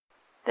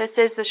This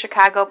is the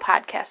Chicago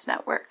Podcast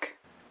Network.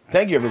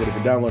 Thank you, everybody,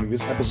 for downloading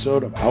this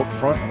episode of Out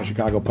Front on the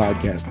Chicago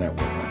Podcast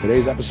Network. On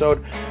today's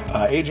episode,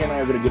 AJ and I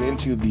are going to get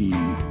into the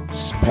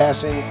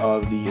passing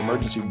of the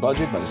emergency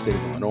budget by the state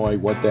of Illinois,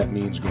 what that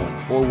means going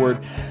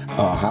forward,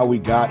 how we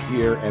got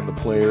here and the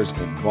players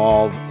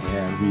involved,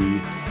 and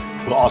we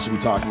will also be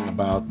talking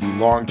about the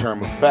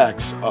long-term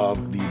effects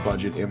of the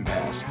budget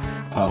impasse.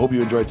 I hope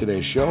you enjoyed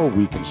today's show.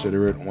 We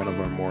consider it one of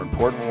our more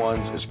important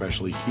ones,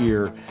 especially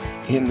here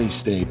in the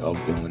state of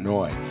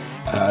Illinois.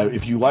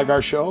 If you like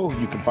our show,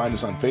 you can find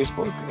us on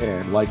Facebook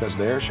and like us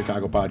there,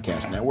 Chicago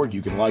Podcast Network.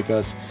 You can like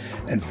us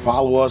and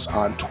follow us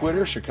on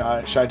Twitter,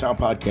 Chi-Town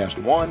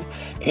Podcast 1,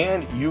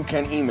 and you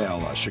can email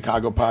us,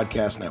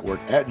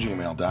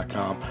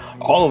 chicagopodcastnetwork@gmail.com.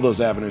 All of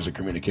those avenues of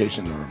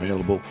communications are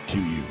available to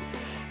you.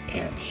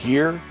 And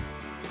here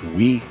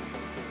we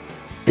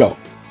go.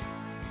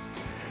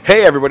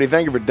 Hey everybody,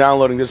 thank you for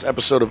downloading this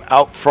episode of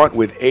Out Front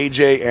with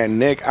AJ and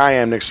Nick. I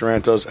am Nick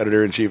Sorrentos,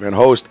 editor-in-chief and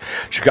host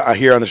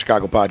here on the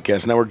Chicago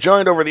Podcast Network,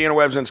 joined over the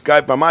interwebs and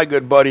Skype by my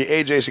good buddy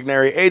AJ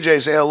Signeri.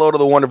 AJ, say hello to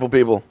the wonderful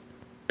people.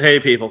 Hey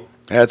people.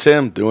 That's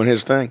him doing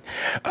his thing.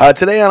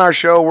 Today on our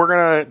show, we're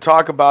going to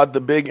talk about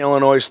the big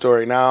Illinois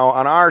story. Now,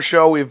 on our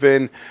show, we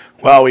did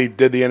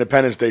the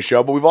Independence Day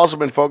show, but we've also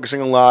been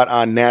focusing a lot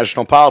on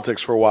national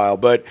politics for a while.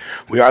 But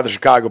we are the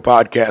Chicago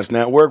Podcast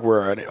Network.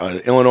 We're an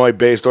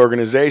Illinois-based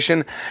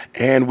organization,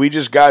 and we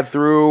just got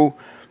through,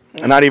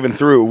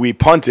 we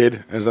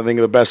punted, as I think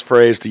is the best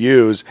phrase to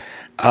use,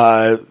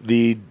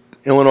 the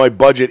Illinois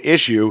budget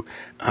issue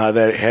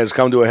that has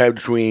come to a head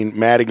between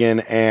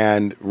Madigan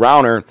and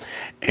Rauner.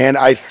 And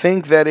I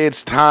think that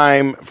it's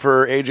time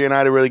for AJ and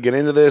I to really get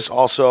into this.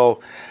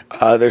 Also,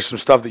 there's some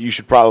stuff that you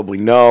should probably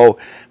know,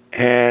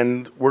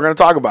 and we're going to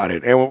talk about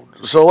it. And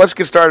so let's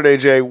get started,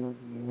 AJ.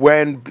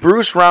 When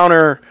Bruce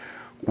Rauner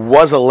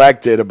was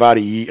elected about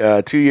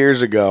 2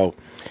 years ago,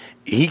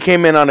 he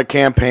came in on a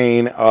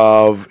campaign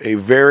of a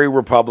very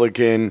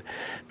Republican,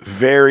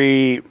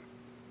 very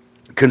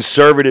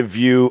conservative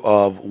view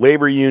of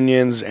labor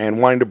unions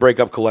and wanting to break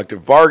up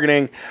collective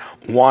bargaining,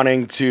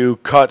 wanting to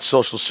cut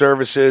social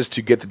services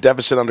to get the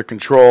deficit under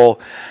control,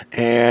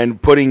 and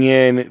putting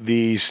in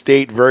the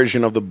state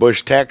version of the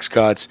Bush tax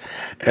cuts,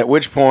 at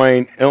which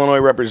point Illinois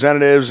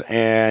representatives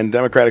and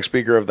Democratic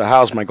Speaker of the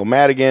House, Michael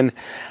Madigan,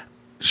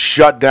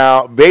 shut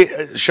down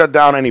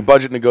any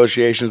budget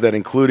negotiations that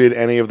included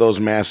any of those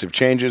massive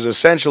changes,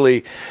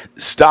 essentially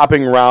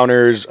stopping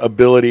Rauner's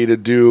ability to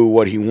do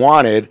what he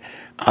wanted,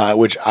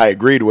 which I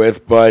agreed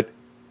with, but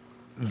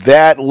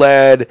that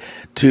led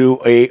to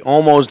a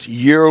almost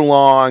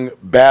year-long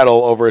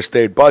battle over a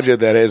state budget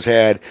that has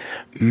had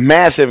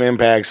massive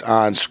impacts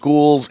on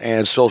schools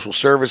and social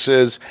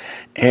services,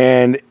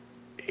 and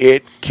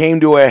it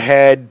came to a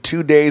head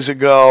 2 days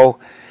ago,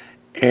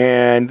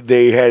 and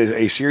they had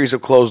a series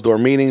of closed-door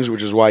meetings,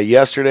 which is why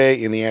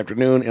yesterday in the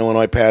afternoon,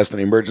 Illinois passed an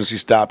emergency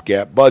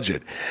stopgap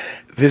budget.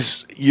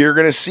 You're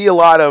going to see a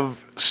lot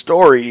of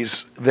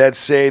stories that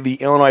say the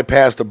Illinois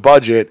passed a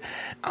budget.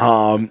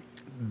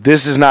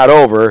 This is not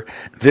over.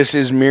 This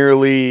is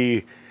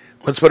merely,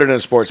 let's put it in a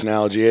sports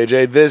analogy,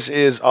 AJ. This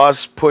is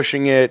us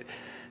pushing it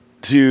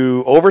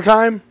to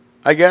overtime,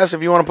 I guess,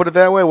 if you want to put it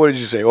that way. What did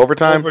you say,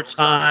 overtime?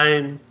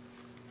 Overtime,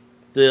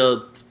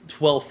 the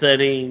 12th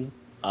inning,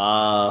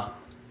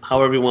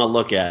 however you want to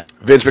look at it.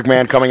 Vince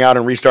McMahon coming out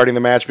and restarting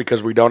the match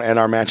because we don't end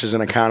our matches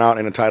in a count-out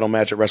in a title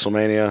match at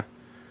WrestleMania.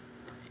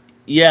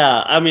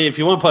 Yeah, I mean, if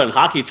you want to put it in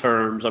hockey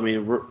terms, I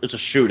mean, it's a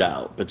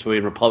shootout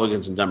between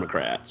Republicans and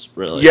Democrats,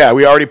 really. Yeah,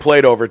 we already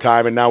played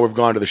overtime, and now we've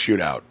gone to the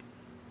shootout.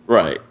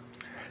 Right.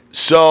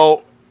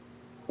 So,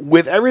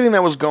 with everything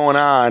that was going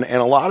on, and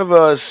a lot of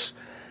us,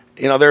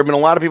 there have been a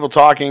lot of people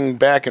talking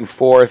back and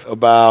forth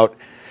about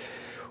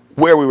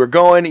where we were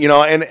going,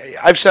 and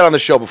I've said on the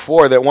show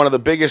before that one of the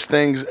biggest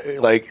things,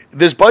 like,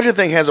 this budget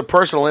thing has a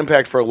personal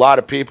impact for a lot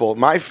of people.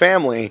 My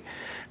family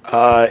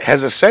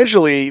has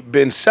essentially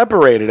been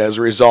separated as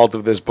a result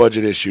of this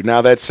budget issue. Now,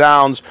 that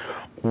sounds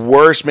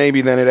worse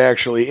maybe than it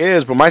actually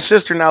is, but my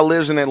sister now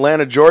lives in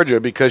Atlanta, Georgia,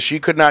 because she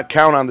could not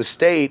count on the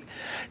state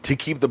to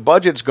keep the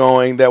budgets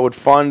going that would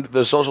fund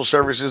the social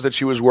services that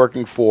she was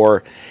working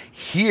for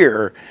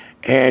here,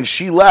 and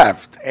she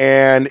left.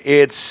 And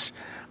it's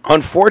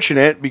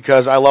unfortunate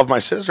because I love my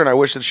sister and I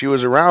wish that she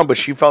was around, but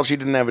she felt she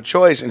didn't have a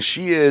choice, and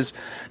she is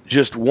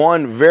just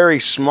one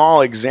very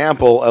small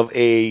example of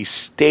a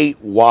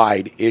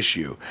statewide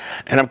issue.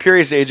 And I'm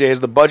curious, AJ, has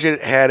the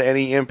budget had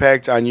any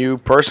impact on you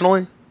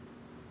personally?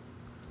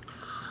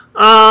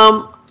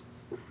 Not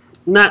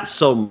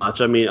so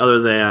much. I mean,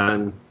 other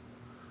than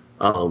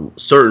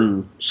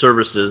certain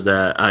services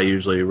that I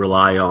usually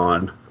rely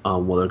on,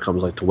 whether it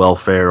comes to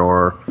welfare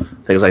or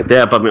things like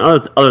that. But I mean,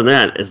 other than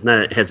that,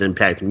 it hasn't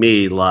impacted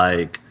me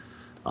like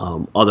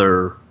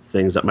other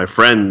things that my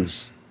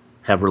friends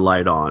have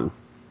relied on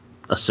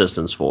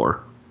assistance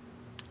for.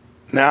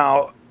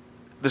 Now,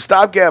 the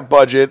stopgap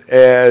budget,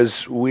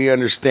 as we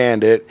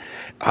understand it,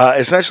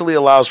 essentially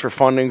allows for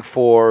funding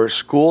for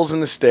schools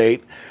in the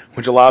state,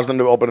 which allows them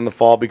to open in the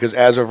fall because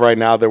as of right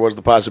now, there was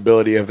the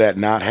possibility of that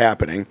not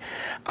happening.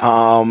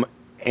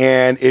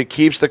 and it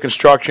keeps the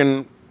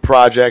construction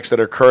projects that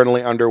are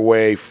currently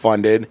underway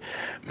funded,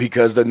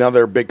 because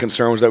another big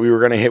concern was that we were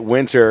going to hit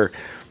winter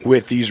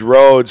with these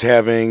roads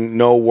having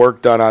no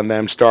work done on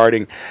them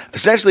starting.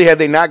 Essentially, had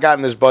they not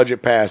gotten this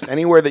budget passed,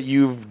 anywhere that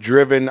you've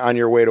driven on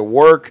your way to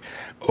work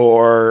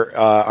or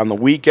on the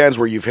weekends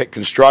where you've hit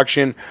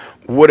construction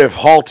would have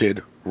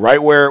halted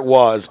right where it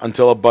was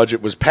until a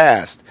budget was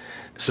passed.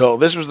 So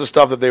this was the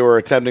stuff that they were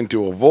attempting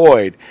to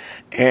avoid.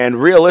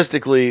 And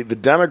realistically, the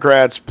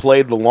Democrats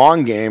played the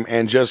long game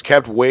and just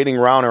kept waiting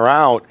Rauner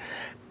out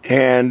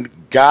and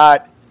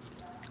got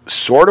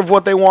sort of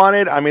what they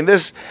wanted. I mean,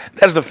 that's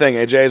the thing,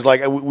 AJ, is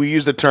like we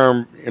used the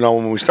term,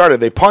 when we started,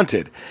 they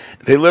punted.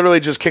 They literally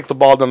just kicked the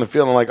ball down the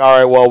field and like, all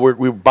right, well,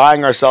 we're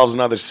buying ourselves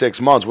another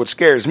 6 months. What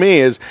scares me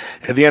is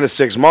at the end of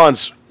 6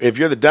 months, if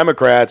you're the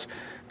Democrats,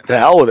 the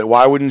hell with it.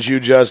 Why wouldn't you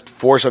just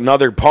force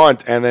another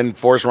punt and then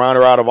force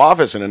Rauner out of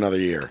office in another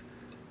year?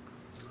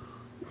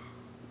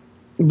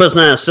 But it's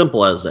not as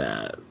simple as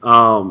that. A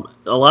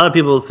lot of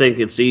people think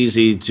it's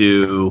easy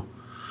to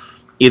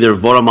either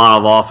vote him out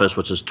of office,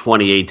 which is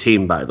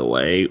 2018, by the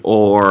way,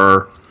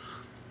 or,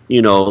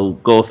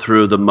 go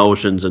through the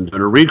motions and do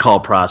a recall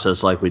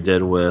process like we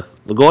did with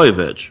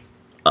Blagojevich.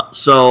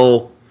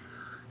 So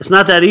it's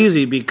not that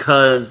easy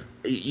because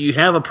you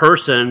have a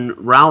person,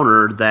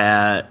 Rauner,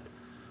 that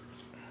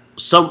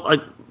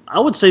I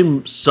would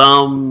say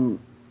some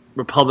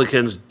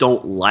Republicans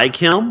don't like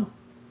him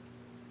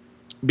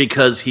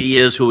because he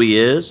is who he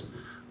is,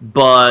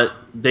 but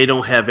they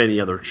don't have any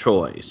other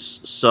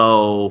choice.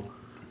 So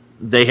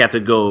they have to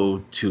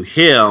go to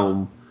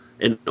him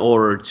in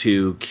order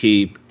to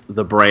keep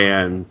the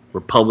brand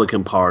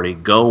Republican Party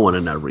going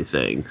and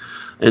everything.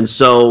 And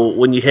so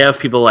when you have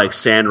people like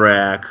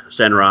Sandrock,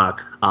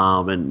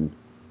 and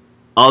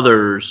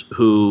others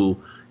who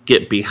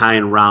get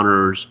behind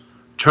Rauner's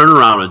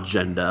turnaround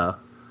agenda,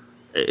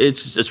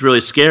 it's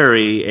really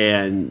scary,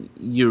 and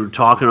you're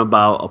talking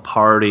about a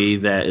party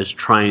that is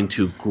trying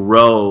to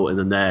grow in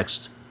the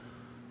next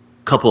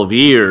couple of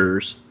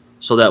years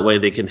so that way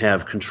they can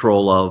have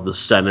control of the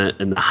Senate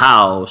and the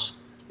House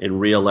and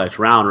re-elect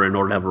Rauner in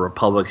order to have a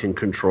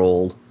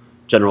Republican-controlled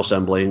General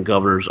Assembly and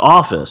governor's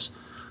office,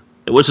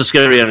 which is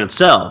scary in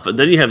itself. And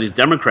then you have these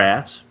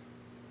Democrats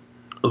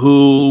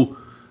who,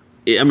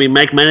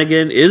 Mike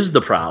Madigan is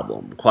the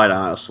problem, quite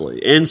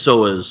honestly, and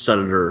so is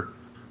Senator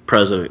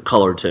President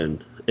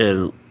Cullerton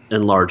in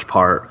large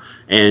part.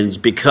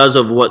 And because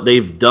of what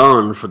they've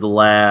done for the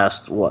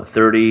last,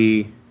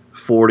 30,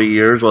 40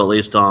 years, well, at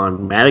least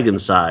on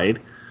Madigan's side,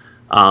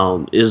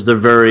 is the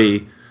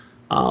very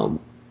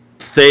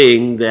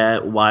thing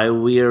that why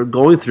we are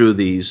going through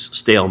these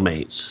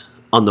stalemates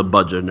on the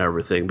budget and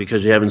everything,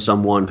 because you're having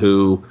someone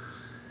who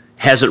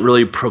hasn't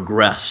really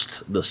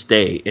progressed the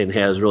state and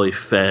has really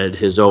fed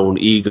his own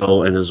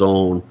ego and his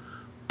own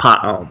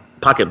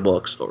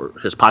pocketbooks, or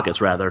his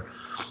pockets rather,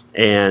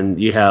 and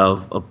you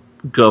have a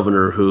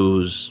governor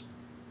who's,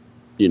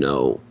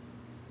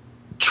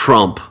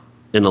 Trump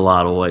in a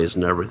lot of ways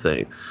and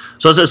everything.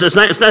 So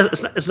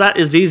it's not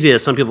as easy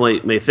as some people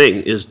may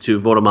think, is to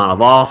vote him out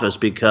of office,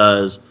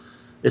 because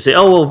they say,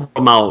 oh, we'll vote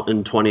him out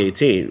in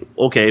 2018.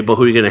 Okay, but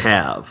who are you going to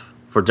have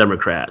for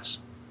Democrats?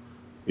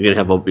 You're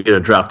going to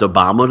draft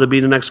Obama to be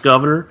the next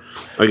governor?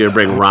 Are you going to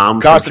bring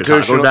Rahm from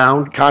Chicago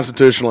down?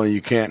 Constitutionally,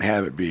 you can't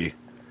have it be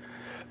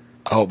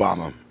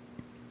Obama.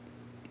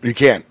 You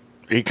can't.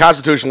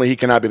 Constitutionally, he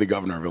cannot be the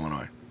governor of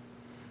Illinois,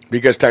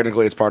 because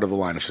technically it's part of the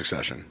line of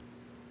succession.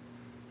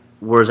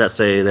 Where does that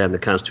say that in the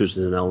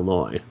Constitution in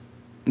Illinois?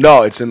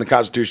 No, it's in the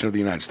Constitution of the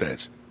United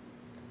States.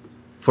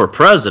 For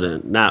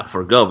president, not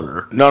for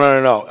governor.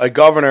 No. A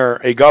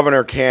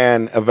governor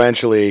can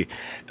eventually,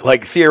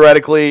 like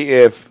theoretically,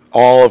 if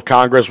all of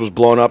Congress was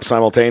blown up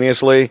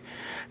simultaneously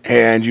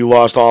and you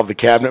lost all of the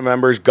cabinet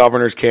members,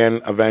 governors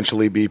can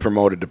eventually be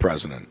promoted to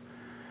president.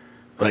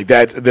 Like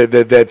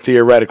that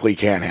theoretically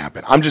can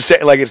happen. I'm just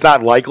saying, like, it's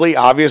not likely,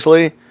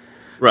 obviously.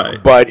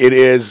 Right. But it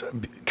is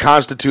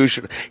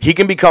constitutional. He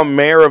can become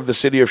mayor of the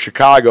city of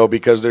Chicago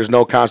because there's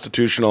no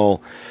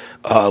constitutional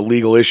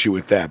legal issue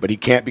with that. But he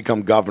can't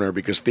become governor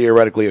because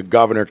theoretically a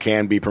governor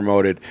can be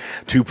promoted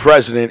to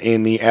president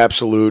in the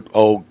absolute,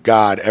 oh,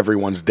 God,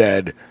 everyone's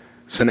dead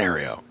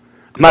scenario.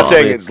 I'm not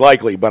saying it's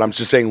likely, but I'm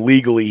just saying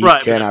legally he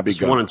cannot be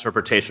governor. One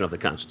interpretation of the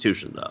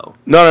Constitution, though.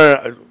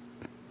 No.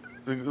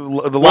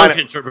 The one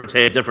can interpret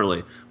it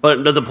differently.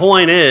 But the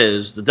point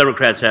is the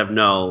Democrats have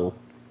no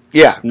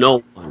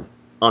one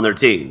on their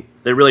team.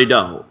 They really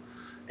don't.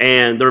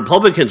 And the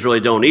Republicans really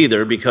don't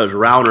either, because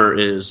Rauner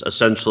is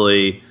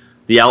essentially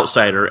the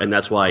outsider, and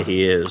that's why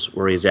he is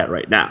where he's at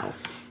right now.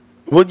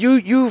 Well,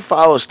 you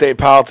follow state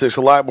politics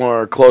a lot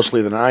more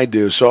closely than I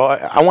do, so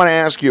I want to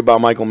ask you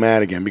about Michael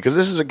Madigan, because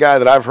this is a guy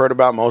that I've heard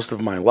about most of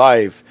my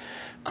life,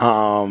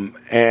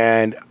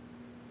 and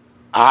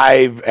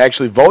I've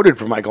actually voted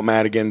for Michael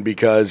Madigan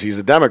because he's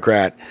a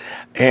Democrat,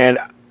 and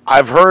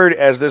I've heard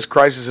as this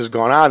crisis has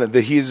gone on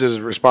that he's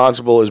as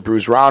responsible as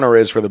Bruce Rauner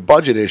is for the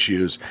budget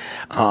issues.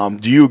 Do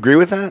you agree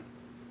with that?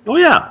 Oh,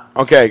 yeah.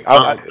 Okay.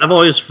 I've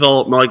always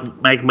felt like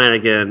Mike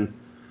Madigan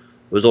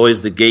was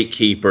always the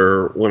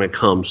gatekeeper when it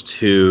comes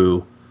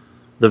to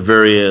the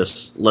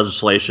various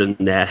legislation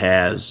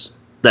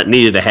that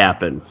needed to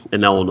happen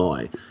in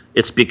Illinois.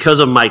 It's because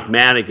of Mike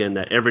Madigan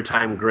that every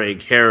time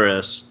Greg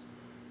Harris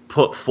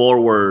put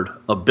forward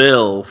a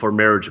bill for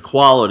marriage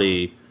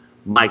equality,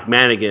 Mike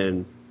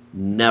Madigan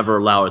never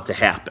allowed it to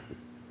happen.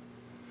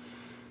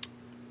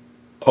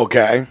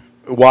 Okay.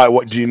 Why?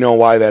 What do you know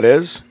why that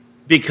is?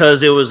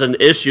 Because it was an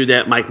issue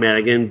that Mike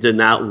Madigan did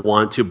not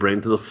want to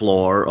bring to the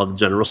floor of the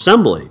General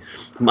Assembly.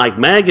 Mike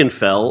Madigan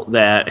felt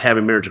that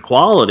having marriage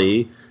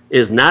equality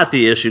is not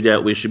the issue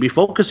that we should be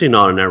focusing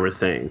on and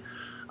everything.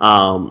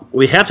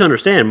 We have to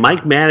understand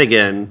Mike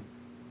Madigan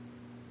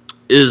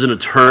is an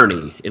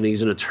attorney, and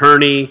he's an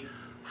attorney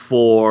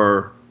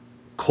for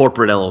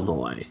corporate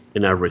Illinois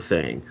and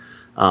everything.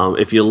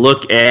 If you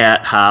look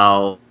at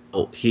how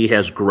he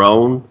has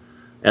grown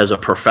as a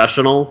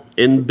professional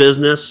in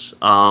business,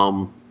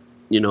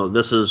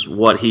 this is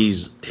what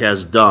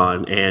has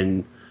done,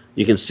 and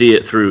you can see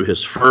it through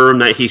his firm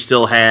that he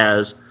still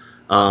has.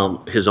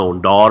 His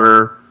own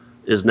daughter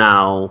is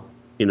now,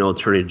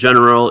 Attorney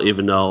General,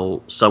 even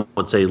though some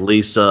would say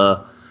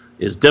Lisa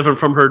is different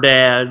from her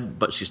dad,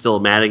 but she's still a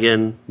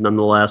Madigan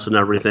nonetheless and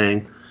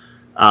everything.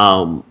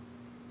 Madigan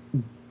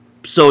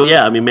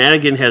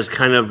has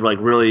kind of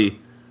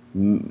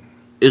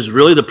is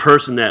really the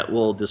person that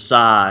will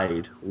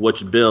decide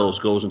which bills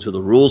goes into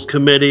the Rules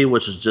Committee,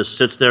 which is just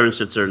sits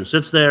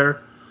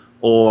there,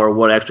 or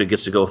what actually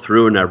gets to go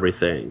through and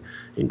everything.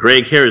 And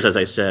Greg Harris, as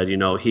I said,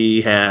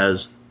 he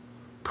has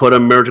put a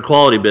marriage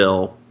equality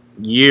bill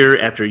year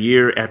after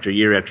year after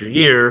year after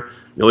year.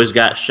 Always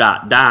got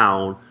shot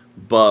down,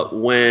 but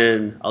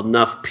when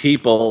enough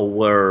people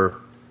were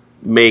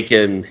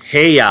making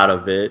hay out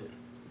of it,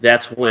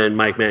 that's when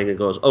Mike Madigan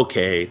goes,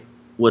 okay,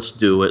 let's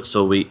do it.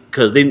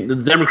 Because the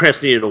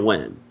Democrats needed a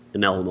win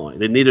in Illinois.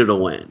 They needed a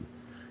win.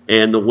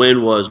 And the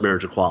win was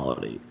marriage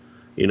equality.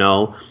 It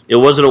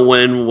wasn't a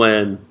win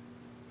when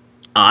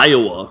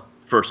Iowa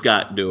first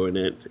got doing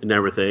it and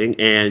everything.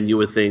 And you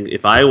would think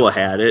if Iowa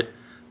had it,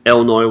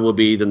 Illinois would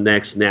be the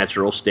next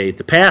natural state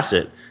to pass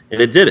it.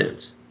 And it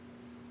didn't.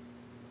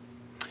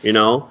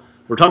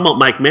 We're talking about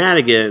Mike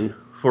Madigan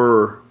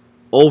for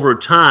over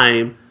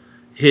time.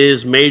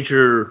 His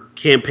major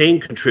campaign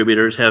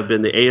contributors have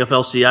been the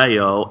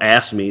AFL-CIO,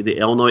 ASME, the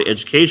Illinois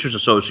Educators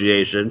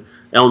Association,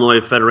 Illinois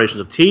Federation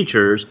of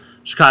Teachers,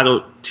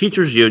 Chicago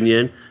Teachers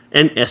Union,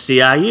 and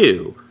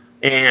SEIU.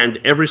 And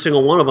every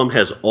single one of them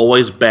has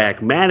always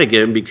backed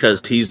Madigan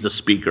because he's the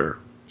speaker.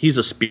 He's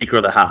the Speaker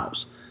of the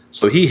House.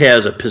 So he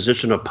has a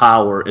position of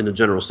power in the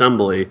General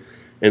Assembly.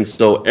 And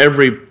so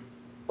every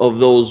of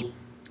those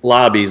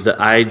lobbies that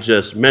I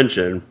just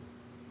mentioned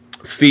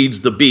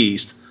feeds the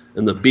beast,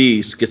 and the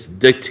beast gets to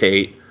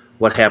dictate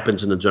what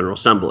happens in the General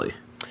Assembly.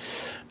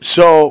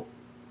 So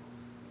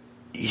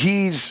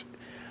because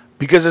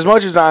as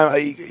much as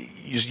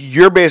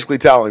you're basically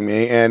telling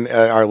me and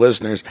our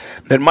listeners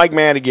that Mike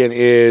Madigan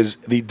is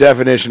the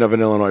definition of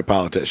an Illinois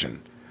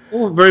politician.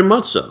 Well, very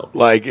much so.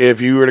 Like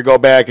if you were to go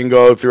back and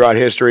go throughout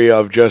history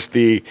of just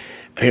the,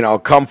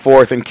 come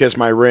forth and kiss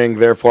my ring,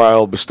 therefore I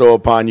will bestow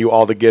upon you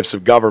all the gifts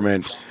of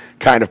government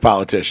kind of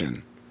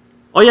politician.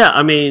 Oh, yeah.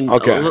 I mean,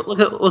 okay.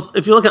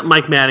 If you look at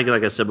Mike Madigan,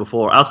 like I said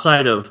before,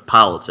 outside of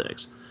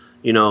politics,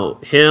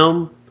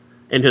 him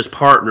and his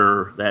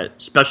partner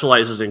that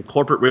specializes in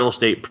corporate real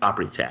estate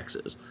property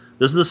taxes.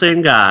 This is the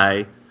same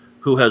guy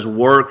who has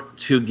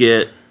worked to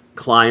get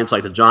clients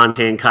like the John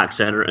Hancock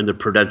Center and the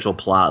Prudential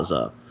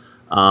Plaza.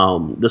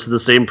 This is the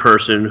same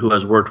person who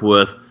has worked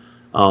with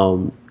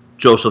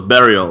Joseph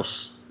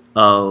Berrios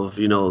of,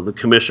 the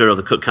commissioner of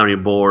the Cook County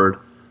Board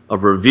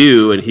of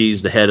Review, and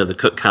he's the head of the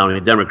Cook County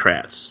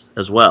Democrats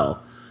as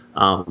well.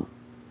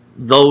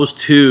 Those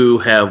two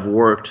have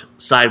worked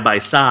side by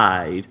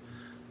side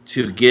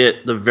to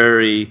get the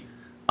very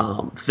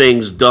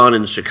things done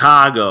in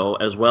Chicago,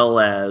 as well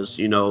as,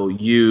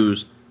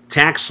 use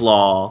tax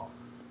law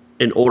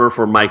in order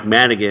for Mike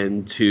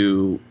Madigan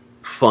to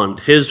fund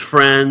his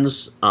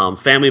friends,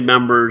 family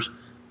members,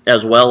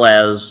 as well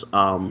as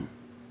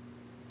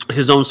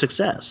his own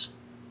success.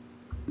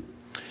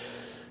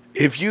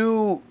 If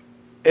you,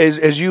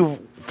 as you've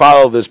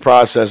followed this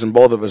process, and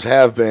both of us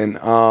have been,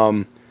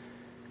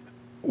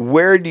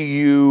 where do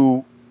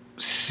you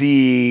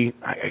see,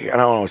 I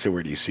don't want to say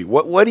where do you see,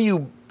 what do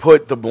you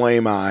put the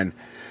blame on?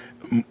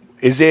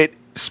 Is it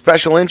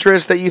special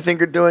interests that you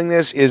think are doing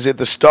this? Is it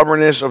the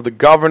stubbornness of the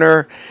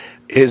governor?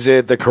 Is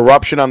it the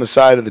corruption on the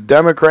side of the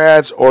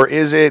Democrats? Or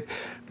is it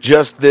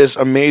just this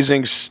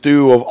amazing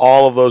stew of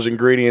all of those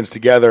ingredients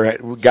together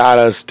that got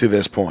us to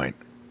this point?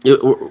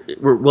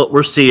 What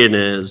we're seeing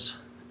is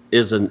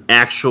an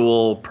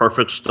actual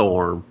perfect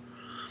storm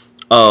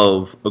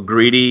of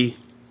greedy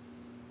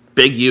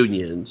big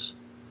unions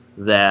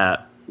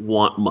that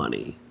want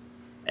money.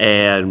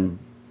 And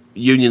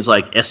unions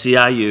like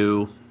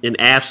SEIU and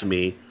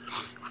ASME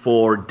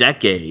for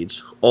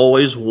decades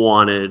always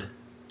wanted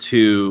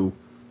to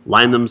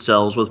line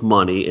themselves with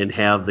money and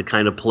have the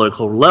kind of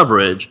political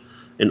leverage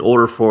in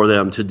order for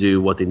them to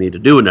do what they need to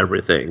do and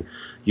everything.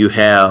 You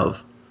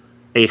have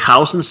a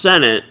House and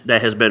Senate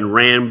that has been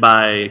ran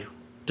by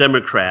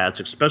Democrats,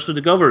 especially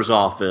the governor's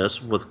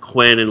office with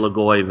Quinn and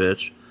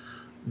Blagojevich,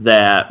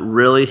 that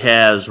really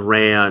has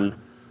ran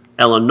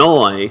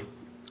Illinois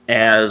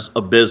as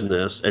a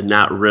business and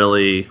not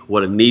really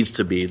what it needs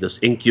to be, this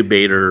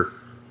incubator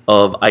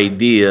of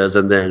ideas,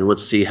 and then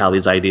let's see how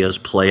these ideas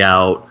play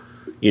out,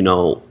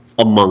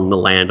 among the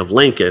land of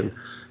Lincoln.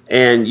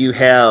 And you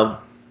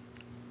have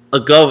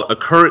a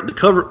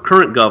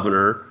current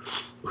governor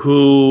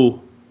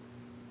who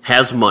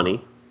has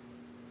money.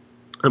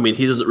 I mean,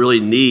 he doesn't really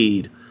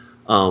need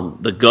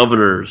the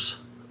governor's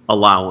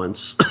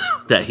allowance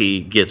that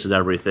he gets and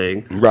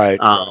everything. Right.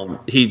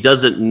 He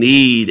doesn't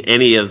need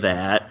any of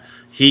that.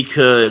 He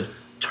could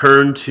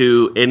turn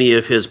to any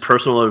of his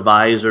personal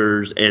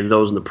advisors and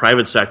those in the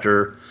private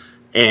sector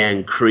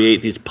and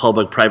create these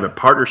public-private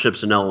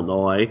partnerships in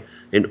Illinois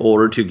in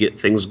order to get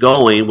things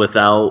going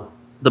without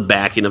the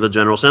backing of the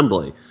General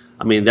Assembly.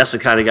 I mean, that's the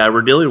kind of guy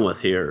we're dealing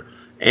with here.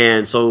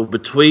 And so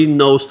between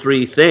those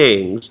three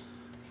things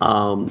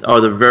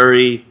are the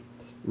very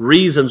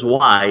reasons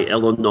why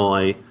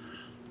Illinois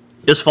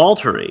is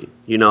faltering.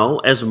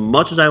 As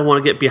much as I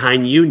want to get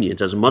behind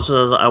unions, as much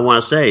as I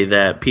want to say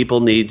that people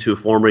need to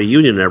form a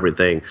union and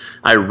everything,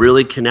 I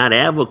really cannot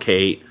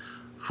advocate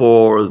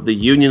for the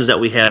unions that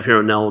we have here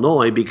in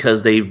Illinois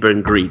because they've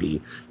been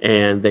greedy.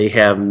 And they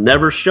have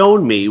never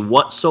shown me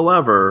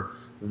whatsoever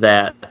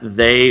that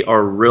they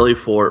are really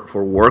for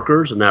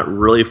workers and not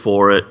really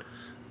for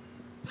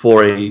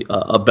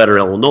a better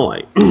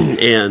Illinois.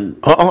 And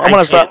I want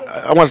to stop.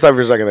 I want to stop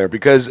for a second there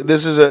because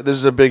this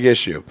is a big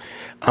issue.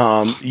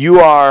 You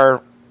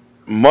are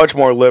much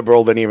more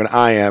liberal than even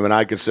I am, and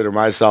I consider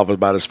myself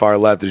about as far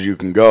left as you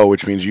can go,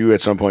 which means you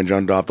at some point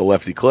jumped off the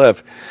lefty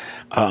cliff,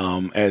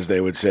 as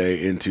they would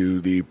say, into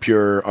the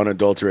pure,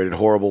 unadulterated,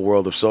 horrible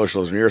world of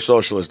socialism. You're a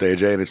socialist,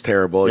 AJ, and it's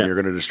terrible, and you're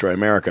going to destroy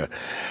America.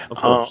 Of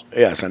course.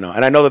 Yes, I know.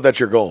 And I know that that's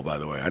your goal, by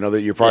the way. I know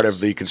that you're part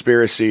of the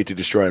conspiracy to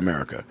destroy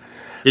America.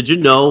 Did you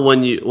know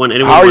when anyone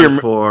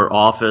runs for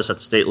office at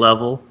the state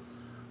level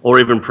or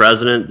even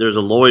president, there's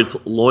a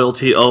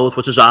loyalty oath,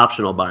 which is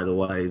optional, by the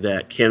way,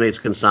 that candidates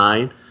can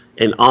sign.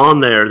 And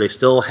on there, they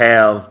still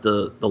have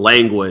the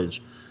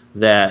language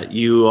that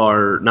you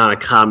are not a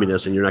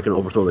communist and you're not going to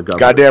overthrow the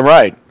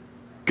government.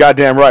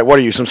 Goddamn right. What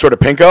are you, some sort of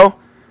pinko?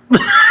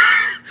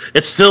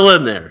 It's still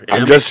in there.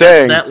 I'm just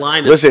saying. That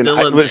line is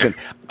still in there.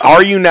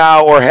 Are you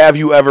now or have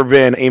you ever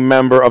been a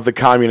member of the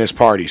Communist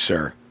Party,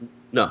 sir?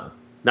 No,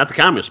 not the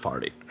Communist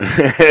Party.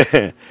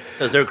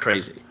 Because they're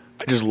crazy.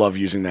 I just love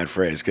using that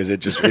phrase because it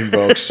just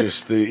invokes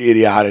just the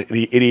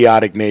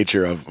idiotic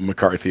nature of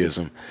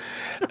McCarthyism.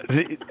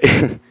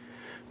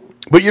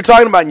 But you're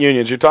talking about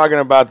unions. You're talking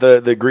about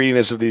the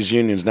greediness of these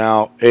unions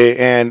now,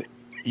 and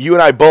you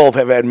and I both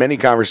have had many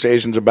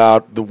conversations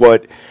about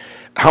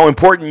how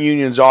important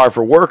unions are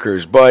for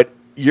workers. But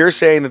you're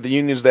saying that the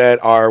unions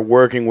that are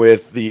working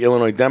with the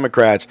Illinois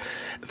Democrats,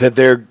 that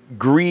their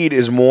greed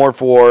is more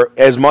for,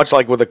 as much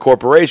like with a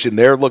corporation,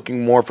 they're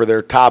looking more for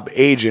their top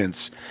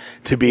agents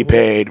to be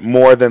paid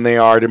more than they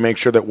are to make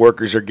sure that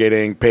workers are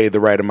getting paid the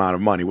right amount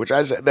of money, which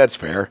I said that's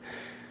fair.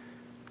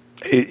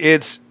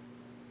 It's,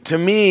 to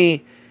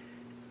me,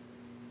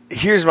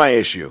 here's my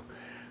issue.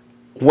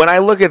 When I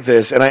look at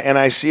this and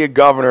I see a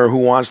governor who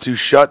wants to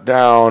shut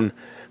down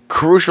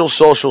crucial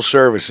social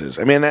services,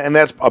 I mean, and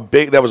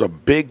that was a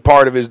big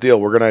part of his deal.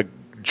 We're going to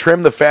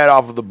trim the fat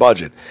off of the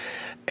budget.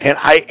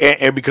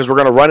 And because we're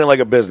going to run it like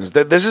a business.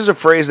 This is a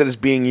phrase that is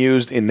being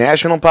used in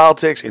national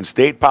politics, in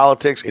state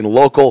politics, in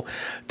local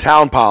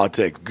town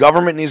politics.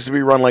 Government needs to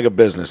be run like a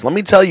business. Let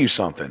me tell you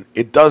something.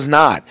 It does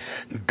not.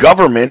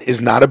 Government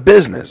is not a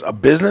business. A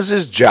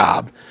business's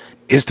job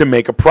is to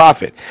make a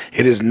profit.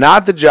 It is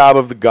not the job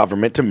of the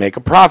government to make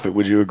a profit.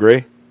 Would you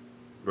agree?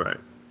 Right.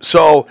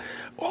 So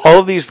all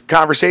of these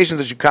conversations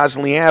that you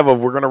constantly have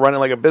of we're going to run it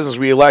like a business,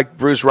 we elect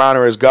Bruce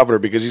Rauner as governor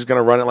because he's going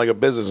to run it like a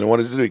business. And what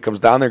does he do? He comes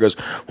down there and goes,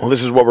 well,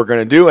 this is what we're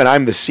going to do, and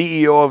I'm the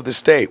CEO of the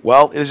state.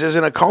 Well, this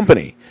isn't a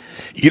company.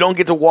 You don't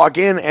get to walk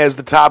in as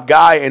the top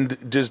guy and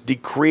just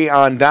decree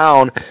on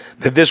down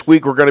that this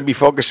week we're going to be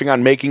focusing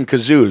on making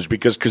kazoos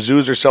because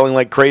kazoos are selling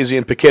like crazy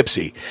in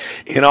Poughkeepsie.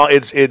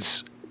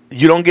 It's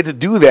you don't get to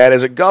do that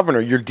as a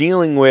governor. You're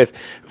dealing with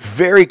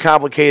very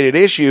complicated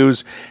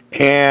issues,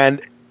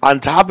 and on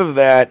top of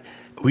that,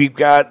 we've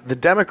got the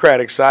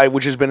Democratic side,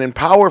 which has been in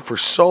power for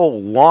so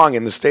long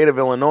in the state of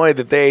Illinois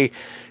that they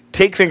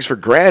take things for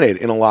granted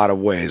in a lot of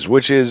ways,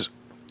 which is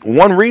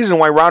one reason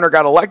why Rauner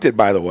got elected,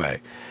 by the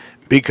way,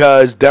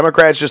 because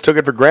Democrats just took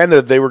it for granted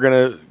that they were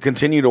going to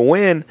continue to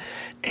win,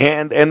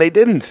 and they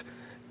didn't.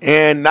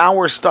 And now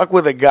we're stuck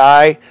with a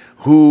guy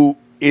who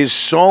is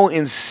so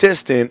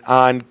insistent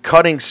on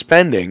cutting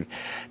spending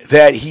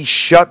that he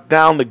shut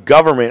down the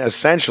government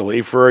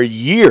essentially for a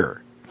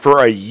year. For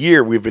a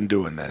year we've been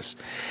doing this.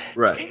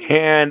 Right.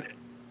 And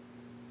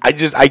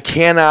I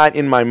cannot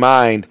in my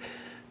mind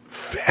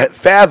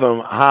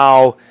fathom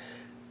how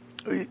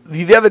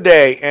the other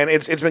day, and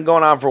it's been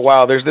going on for a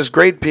while, there's this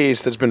great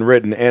piece that's been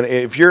written, and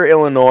if you're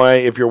Illinois,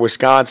 if you're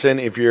Wisconsin,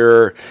 if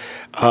you're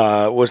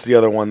what's the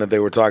other one that they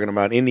were talking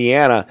about,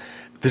 Indiana,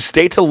 the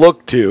state to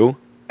look to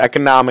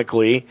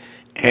economically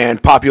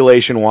and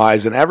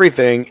population-wise and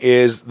everything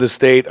is the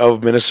state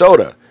of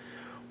Minnesota,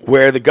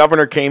 where the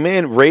governor came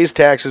in, raised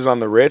taxes on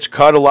the rich,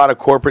 cut a lot of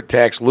corporate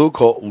tax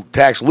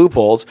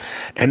loopholes,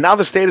 and now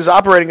the state is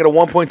operating at a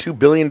 $1.2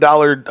 billion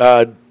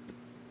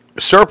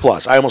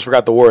surplus. I almost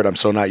forgot the word. I'm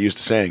so not used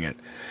to saying it.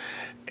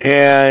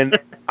 And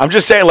I'm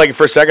just saying, like,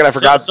 for a second, I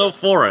forgot. So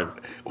foreign.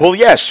 Well,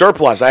 yeah,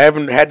 surplus. I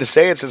haven't had to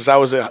say it since I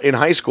was in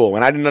high school,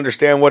 and I didn't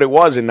understand what it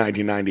was in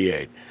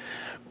 1998.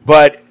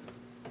 But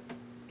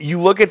you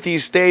look at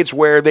these states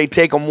where they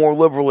take a more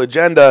liberal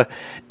agenda,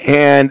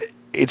 and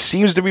it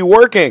seems to be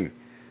working.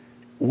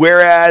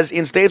 Whereas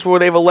in states where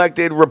they've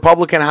elected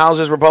Republican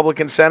houses,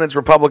 Republican senates,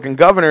 Republican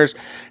governors,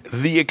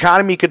 the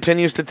economy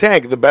continues to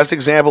tank. The best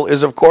example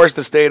is, of course,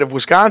 the state of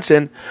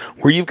Wisconsin,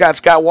 where you've got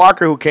Scott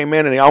Walker who came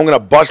in and I'm going to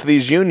bust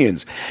these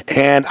unions.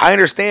 And I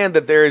understand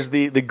that there is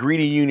the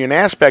greedy union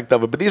aspect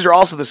of it, but these are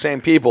also the same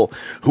people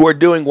who are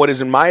doing what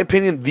is, in my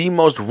opinion, the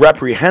most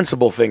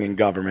reprehensible thing in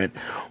government,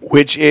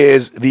 which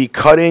is the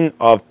cutting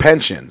of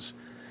pensions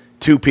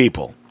to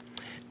people.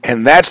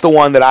 And that's the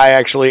one that I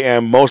actually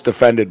am most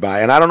offended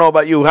by. And I don't know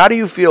about you. How do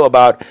you feel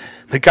about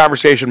the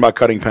conversation about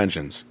cutting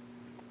pensions?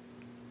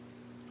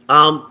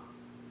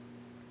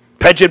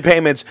 Pension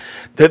payments.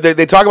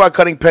 They talk about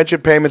cutting pension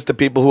payments to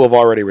people who have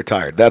already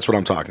retired. That's what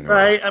I'm talking about.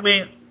 Right. I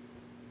mean,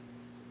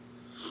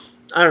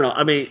 I don't know.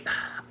 I mean,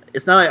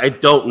 it's not like I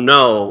don't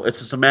know. It's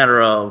just a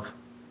matter of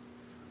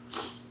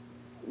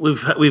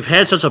we've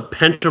had such a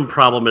pension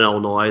problem in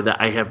Illinois that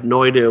I have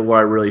no idea where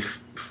I really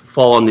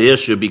fall on the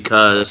issue,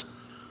 because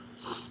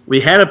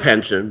we had a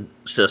pension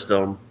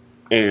system,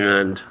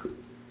 and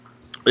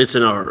it's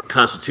in our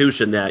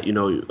Constitution that,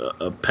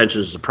 a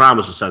pension is a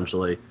promise,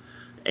 essentially.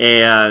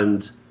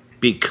 And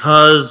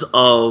because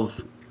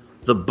of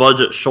the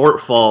budget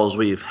shortfalls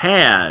we've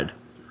had,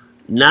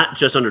 not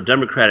just under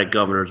Democratic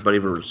governors, but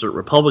even certain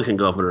Republican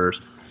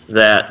governors,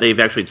 that they've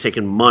actually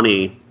taken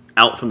money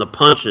out from the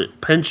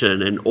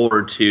pension in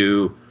order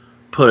to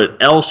put it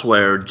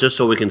elsewhere just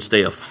so we can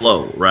stay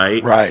afloat,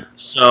 right? Right.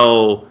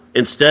 So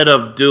instead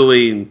of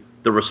doing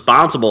the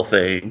responsible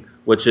thing,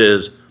 which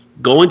is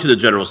going to the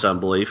General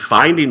Assembly,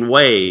 finding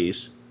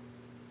ways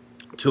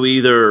to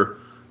either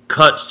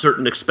cut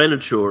certain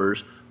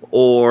expenditures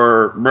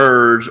or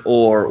merge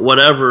or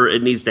whatever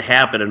it needs to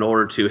happen in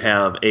order to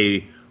have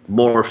a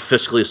more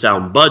fiscally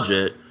sound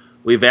budget,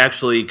 we've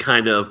actually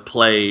kind of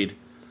played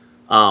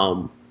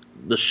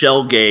the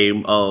shell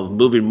game of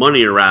moving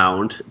money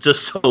around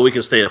just so we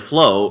can stay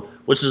afloat,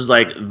 which is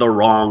like the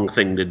wrong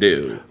thing to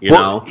do, you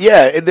know?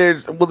 Yeah,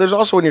 there's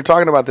also, when you're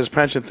talking about this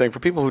pension thing, for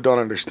people who don't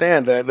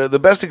understand that, the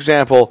best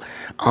example,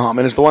 and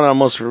it's the one that I'm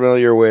most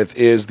familiar with,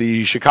 is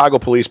the Chicago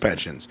police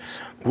pensions,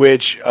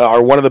 which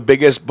are one of the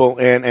biggest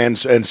and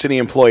city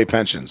employee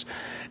pensions.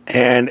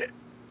 And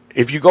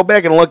if you go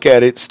back and look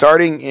at it,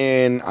 starting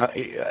in,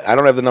 I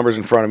don't have the numbers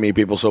in front of me,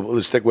 people, so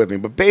stick with me.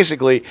 But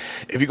basically,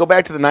 if you go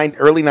back to the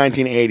early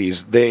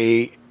 1980s,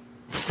 they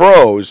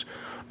froze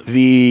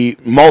the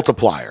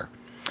multiplier.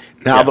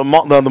 Now,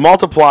 yeah. the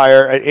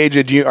multiplier,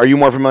 AJ, are you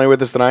more familiar with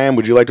this than I am?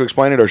 Would you like to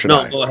explain it, or should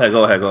I? No,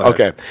 go ahead.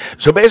 Okay.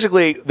 So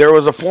basically, there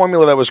was a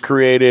formula that was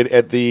created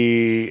at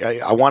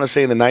I want to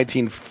say in the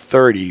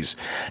 1930s,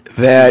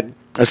 that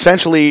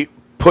essentially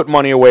put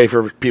money away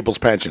for people's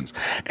pensions.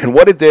 And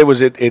what it did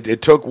was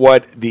it took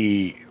what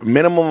the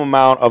minimum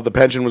amount of the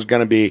pension was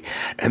going to be,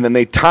 and then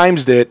they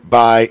times it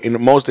by,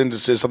 in most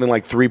instances, something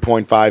like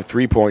 3.5,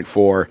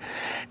 3.4.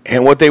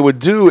 And what they would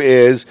do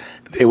is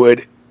they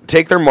would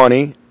take their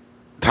money,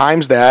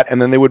 times that,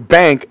 and then they would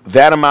bank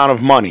that amount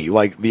of money,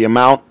 like the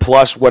amount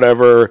plus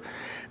whatever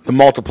the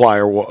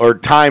multiplier or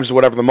times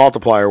whatever the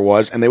multiplier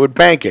was, and they would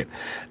bank it.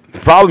 The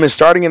problem is,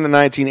 starting in the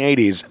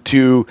 1980s,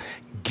 to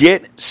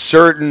get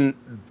certain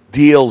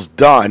deals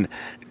done,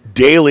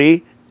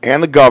 Daley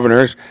and the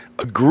governors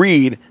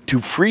agreed to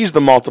freeze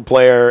the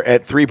multiplier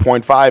at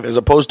 3.5 as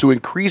opposed to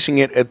increasing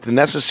it at the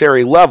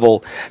necessary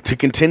level to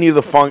continue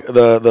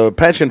the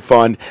pension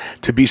fund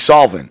to be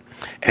solvent.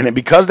 And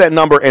because that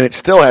number, and it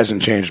still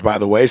hasn't changed, by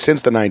the way,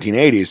 since the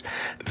 1980s,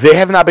 they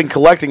have not been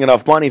collecting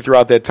enough money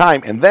throughout that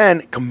time. And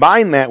then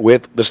combine that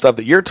with the stuff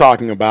that you're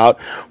talking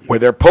about, where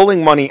they're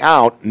pulling money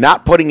out,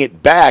 not putting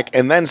it back,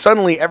 and then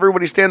suddenly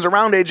everybody stands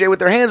around, AJ, with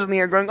their hands in the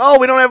air going, oh,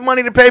 we don't have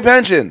money to pay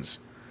pensions.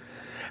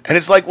 And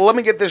it's like, well, let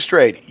me get this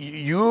straight.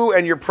 You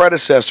and your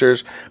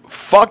predecessors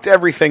fucked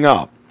everything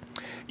up.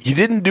 You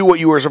didn't do what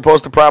you were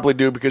supposed to properly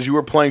do because you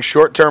were playing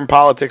short-term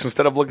politics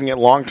instead of looking at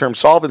long-term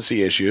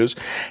solvency issues.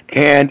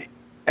 And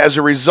as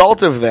a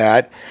result of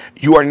that,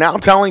 you are now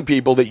telling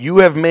people that you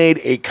have made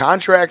a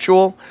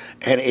contractual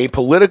and a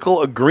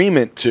political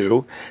agreement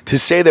to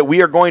say that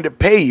we are going to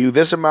pay you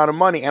this amount of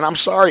money. And I'm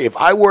sorry, if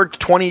I worked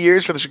 20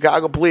 years for the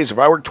Chicago Police, if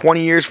I worked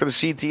 20 years for the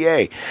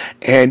CTA,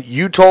 and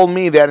you told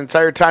me that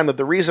entire time that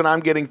the reason I'm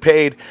getting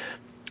paid,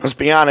 let's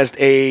be honest,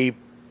 a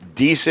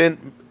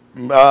decent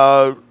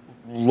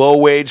low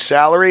wage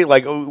salary.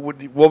 Like,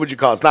 what would you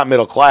call it? It's not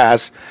middle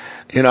class.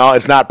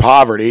 It's not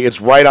poverty. It's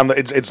right on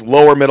it's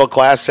lower middle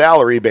class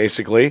salary,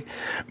 basically.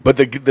 But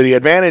the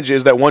advantage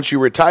is that once you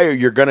retire,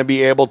 you're going to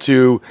be able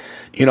to,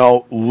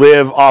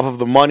 live off of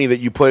the money that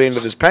you put into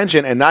this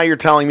pension. And now you're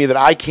telling me that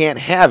I can't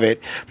have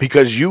it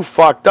because you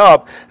fucked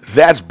up.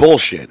 That's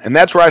bullshit. And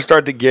that's where I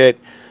start to get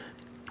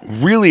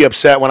really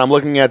upset when I'm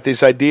looking at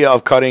this idea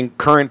of cutting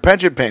current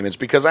pension payments,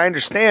 because I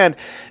understand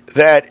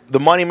that the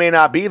money may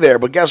not be there,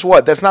 but guess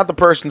what? That's not the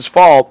person's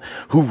fault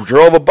who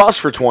drove a bus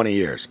for 20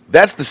 years.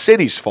 That's the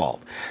city's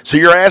fault. So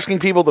you're asking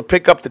people to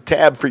pick up the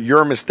tab for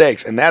your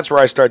mistakes, and that's where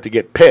I start to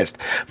get pissed,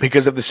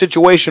 because if the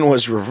situation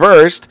was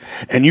reversed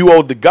and you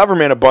owed the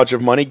government a bunch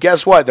of money,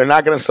 guess what? They're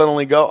not going to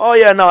suddenly go, oh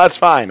yeah, no, that's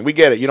fine. We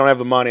get it. You don't have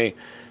the money.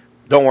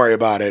 Don't worry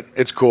about it.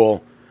 It's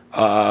cool.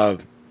 We'll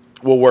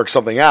work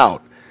something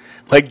out.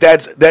 Like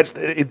that's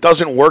it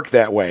doesn't work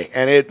that way,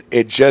 and it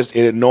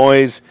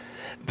annoys.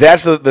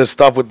 That's the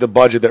stuff with the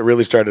budget that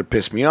really started to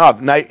piss me off.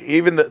 Now,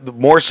 even the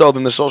more so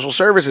than the social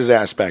services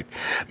aspect,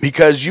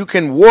 because you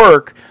can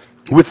work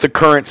with the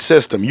current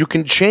system. You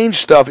can change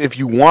stuff if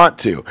you want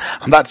to.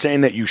 I'm not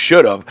saying that you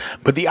should have,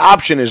 but the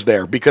option is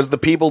there because the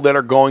people that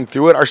are going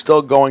through it are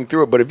still going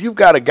through it. But if you've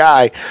got a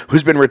guy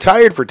who's been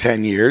retired for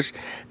 10 years,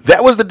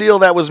 that was the deal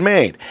that was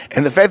made.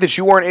 And the fact that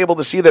you weren't able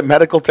to see that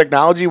medical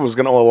technology was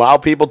going to allow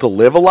people to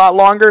live a lot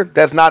longer,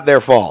 that's not their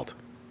fault.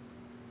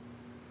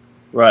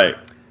 Right.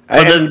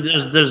 But then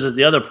there's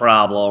the other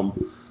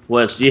problem,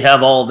 which you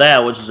have all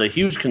that, which is a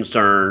huge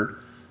concern.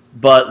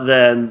 But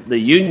then the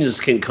unions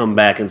can come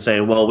back and say,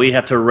 well, we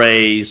have to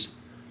raise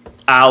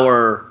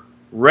our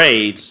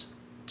rates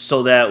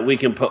so that we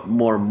can put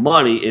more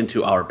money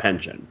into our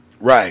pension.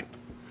 Right.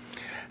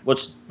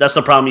 That's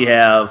the problem you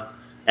have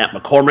at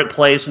McCormick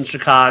Place in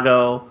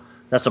Chicago.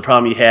 That's the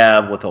problem you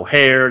have with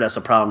O'Hare. That's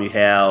the problem you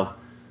have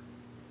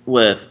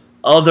with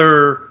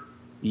other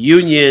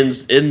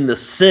unions in the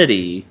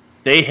city.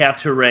 They have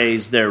to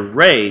raise their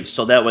rates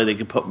so that way they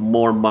can put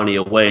more money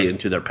away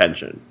into their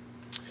pension.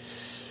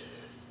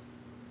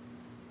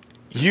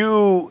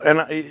 You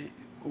and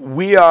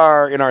we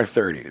are in our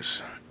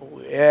 30s.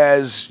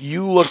 As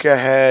you look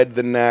ahead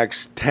the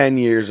next 10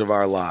 years of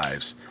our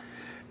lives,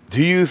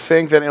 do you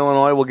think that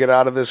Illinois will get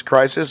out of this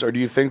crisis, or do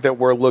you think that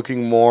we're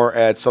looking more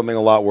at something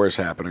a lot worse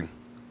happening?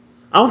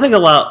 I don't think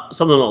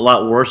something a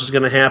lot worse is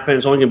going to happen.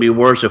 It's only going to be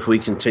worse if we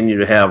continue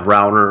to have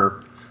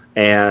Rauner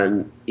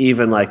and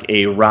even like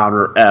a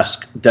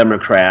Rauner-esque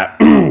Democrat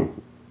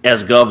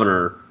as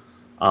governor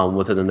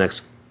within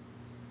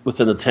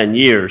the 10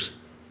 years.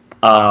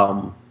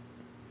 I'm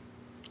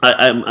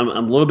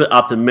a little bit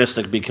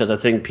optimistic because I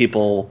think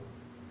people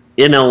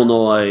in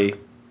Illinois.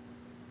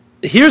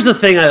 Here's the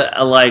thing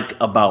I like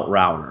about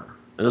Rauner,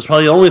 and it's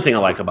probably the only thing I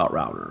like about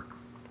Rauner.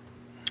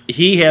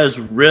 He has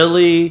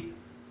really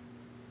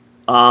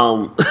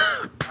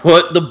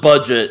put the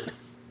budget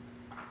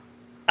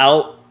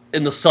out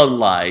in the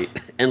sunlight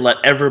and let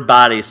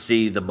everybody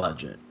see the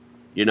budget.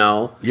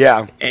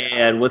 Yeah.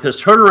 And with his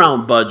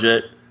turnaround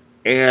budget.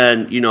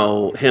 And,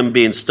 him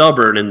being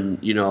stubborn and,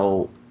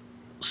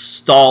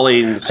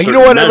 stalling. You know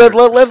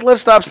what?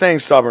 Let's stop saying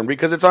stubborn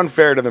because it's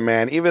unfair to the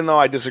man. Even though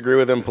I disagree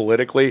with him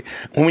politically,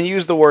 when we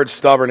use the word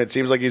stubborn, it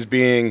seems like he's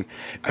being.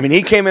 I mean,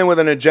 he came in with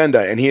an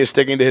agenda and he is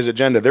sticking to his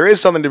agenda. There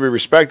is something to be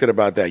respected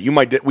about that.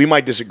 We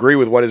might disagree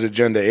with what his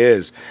agenda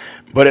is,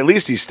 but at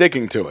least he's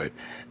sticking to it.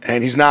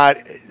 And he's not.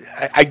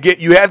 I get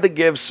you have to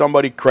give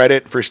somebody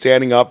credit for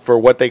standing up for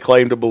what they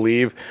claim to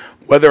believe,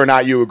 whether or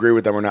not you agree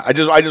with them or not. I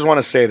just want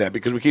to say that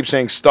because we keep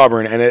saying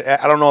stubborn, and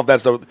I don't know if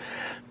that's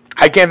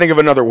I can't think of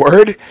another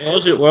word. What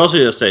else are you going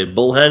to say?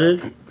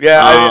 Bullheaded?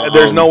 Yeah,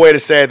 there's no way to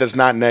say it that's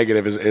not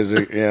negative,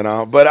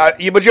 But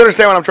you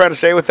understand what I'm trying to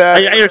say with that?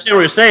 I understand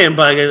what you're saying,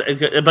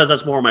 but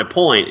that's more my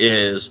point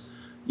is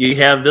you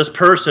have this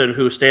person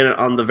who's standing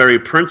on the very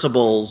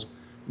principles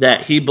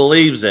that he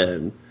believes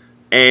in,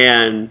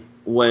 and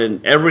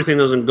when everything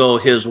doesn't go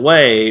his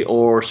way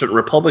or certain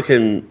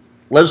Republican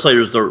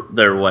legislators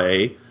their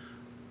way,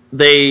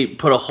 they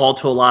put a halt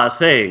to a lot of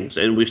things.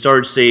 And we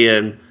started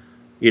seeing,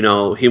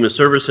 human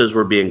services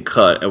were being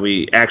cut. And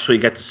we actually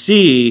got to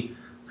see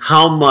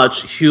how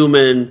much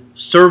human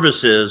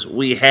services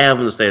we have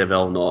in the state of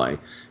Illinois,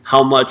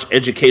 how much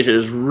education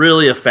is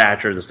really a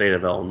factor in the state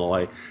of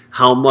Illinois,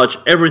 how much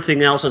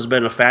everything else has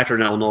been a factor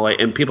in Illinois,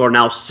 and people are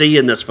now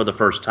seeing this for the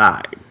first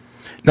time.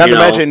 Not to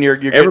mention,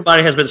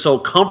 everybody has been so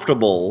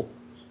comfortable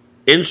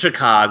in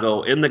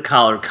Chicago, in the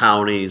collar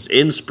counties,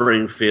 in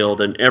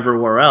Springfield, and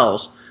everywhere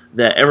else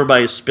that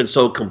everybody's been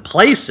so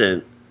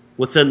complacent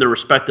within the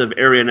respective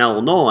area in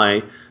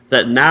Illinois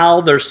that now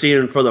they're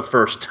seeing for the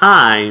first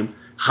time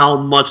how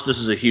much this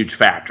is a huge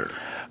factor.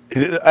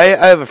 I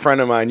have a friend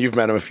of mine. You've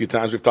met him a few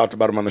times. We've talked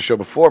about him on the show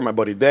before, my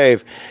buddy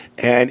Dave.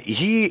 And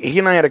he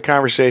and I had a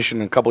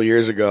conversation a couple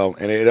years ago,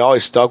 and it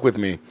always stuck with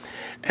me.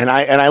 And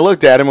I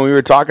looked at him, and we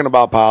were talking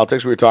about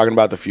politics. We were talking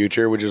about the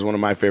future, which is one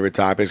of my favorite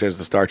topics as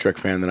the Star Trek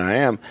fan that I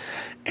am.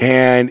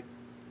 And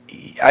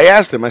I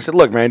asked him, I said,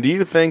 look, man, do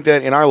you think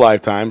that in our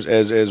lifetimes,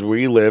 as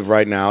we live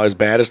right now, as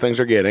bad as things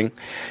are getting,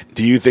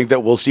 do you think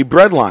that we'll see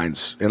bread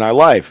lines in our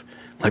life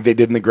like they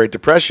did in the Great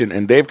Depression?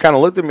 And Dave kind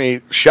of looked at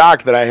me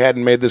shocked that I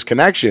hadn't made this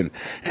connection.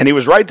 And he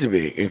was right to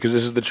be, because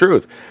this is the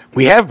truth.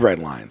 We have bread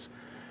lines.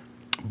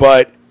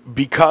 But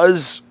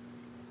because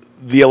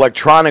the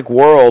electronic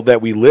world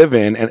that we live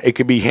in, and it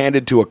could be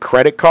handed to a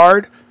credit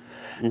card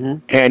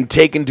and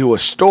taken to a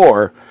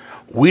store,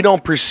 we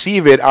don't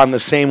perceive it on the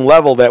same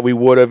level that we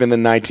would have in the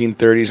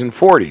 1930s and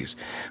 40s.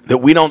 That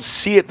we don't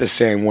see it the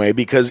same way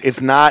because it's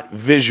not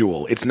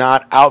visual. It's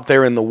not out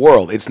there in the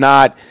world. It's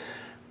not...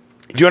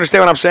 Do you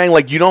understand what I'm saying?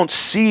 Like, you don't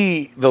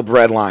see the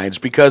bread lines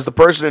because the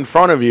person in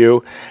front of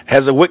you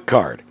has a WIC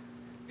card.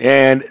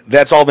 And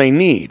that's all they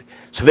need.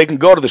 So they can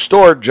go to the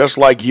store just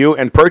like you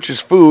and purchase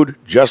food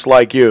just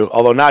like you.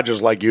 Although not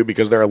just like you,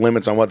 because there are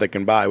limits on what they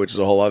can buy, which is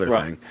a whole other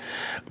thing.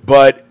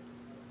 But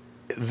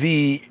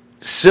the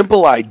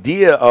simple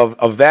idea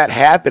of that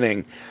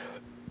happening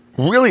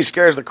really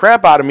scares the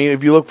crap out of me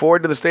if you look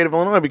forward to the state of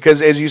Illinois.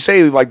 Because as you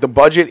say, like the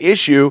budget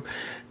issue...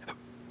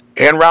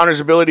 Ann Rauner's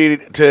ability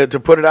to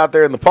put it out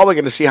there in the public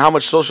and to see how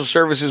much social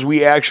services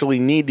we actually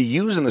need to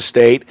use in the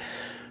state,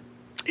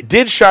 it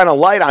did shine a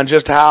light on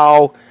just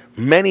how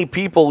many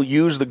people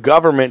use the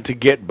government to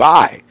get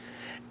by.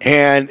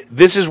 And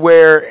this is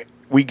where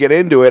we get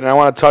into it, and I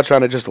want to touch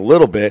on it just a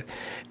little bit.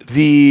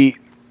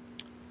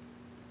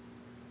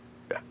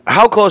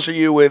 How close are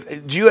you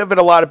with, do you have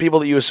a lot of people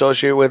that you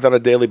associate with on a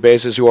daily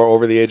basis who are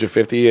over the age of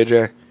 50,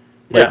 AJ?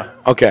 Yeah.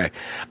 Okay.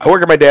 I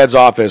work at my dad's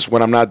office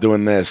when I'm not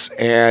doing this,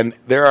 and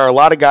there are a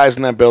lot of guys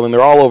in that building.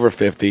 They're all over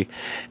 50,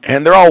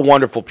 and they're all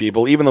wonderful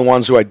people. Even the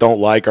ones who I don't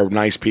like are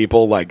nice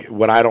people. Like,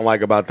 what I don't like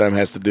about them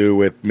has to do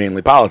with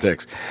mainly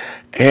politics.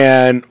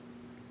 And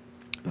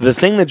the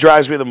thing that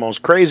drives me the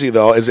most crazy,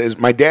 though, is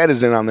my dad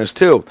is in on this,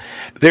 too.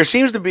 There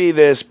seems to be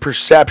this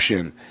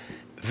perception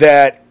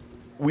that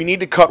we need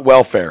to cut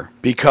welfare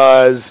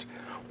because...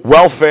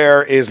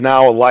 welfare is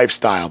now a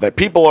lifestyle, that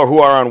people who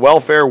are on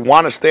welfare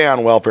want to stay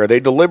on welfare.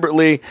 They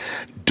deliberately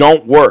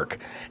don't work.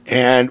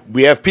 And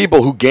we have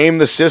people who game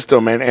the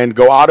system and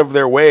go out of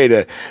their way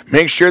to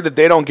make sure that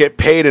they don't get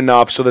paid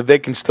enough so that they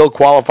can still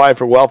qualify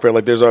for welfare.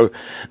 Like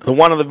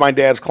one of my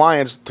dad's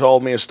clients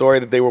told me a story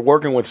that they were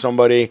working with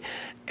somebody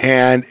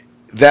and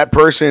that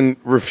person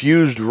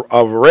refused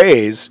a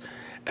raise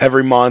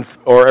every month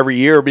or every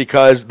year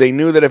because they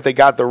knew that if they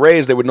got the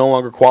raise, they would no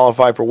longer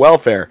qualify for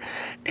welfare.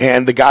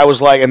 And the guy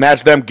was like, and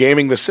that's them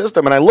gaming the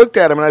system. And I looked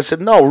at him and I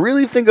said, no,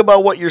 really think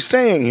about what you're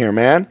saying here,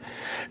 man.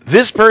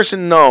 This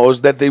person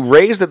knows that the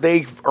raise that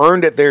they've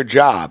earned at their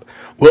job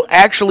will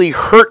actually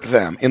hurt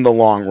them in the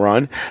long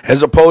run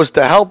as opposed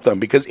to help them.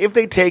 Because if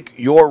they take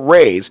your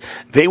raise,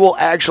 they will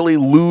actually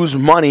lose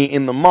money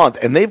in the month.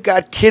 And they've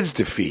got kids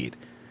to feed.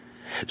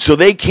 So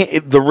they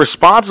can't. The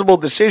responsible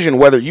decision,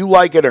 whether you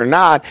like it or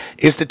not,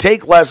 is to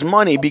take less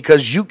money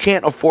because you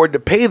can't afford to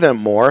pay them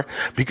more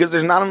because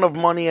there's not enough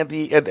money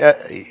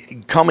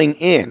coming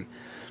in.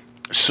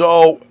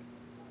 So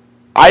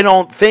I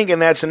don't think in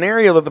that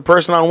scenario that the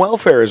person on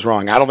welfare is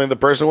wrong. I don't think the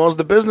person who owns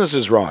the business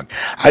is wrong.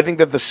 I think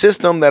that the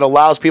system that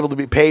allows people to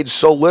be paid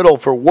so little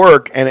for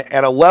work and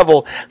at a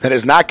level that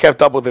is not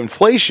kept up with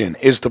inflation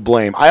is to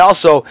blame.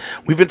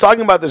 We've been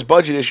talking about this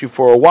budget issue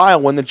for a while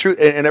when the truth,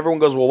 and everyone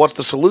goes, well, what's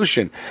the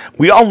solution?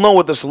 We all know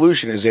what the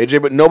solution is,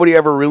 AJ, but nobody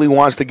ever really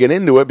wants to get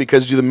into it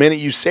because the minute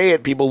you say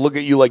it, people look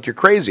at you like you're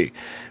crazy.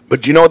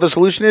 But do you know what the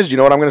solution is? Do you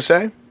know what I'm going to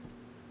say?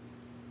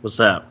 What's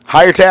that?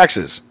 Higher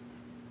taxes.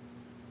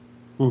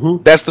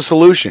 That's the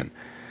solution.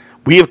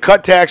 We have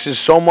cut taxes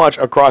so much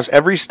across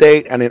every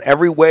state and in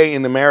every way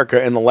in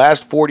America in the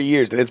last 40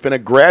 years that it's been a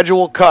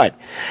gradual cut.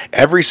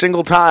 Every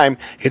single time,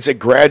 it's a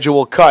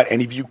gradual cut.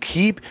 And if you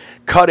keep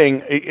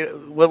cutting,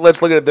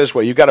 let's look at it this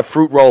way. You've got a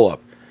fruit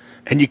roll-up,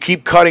 and you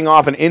keep cutting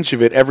off an inch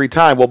of it every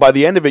time. Well, by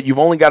the end of it, you've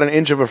only got an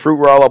inch of a fruit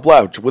roll-up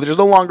left. Well, there's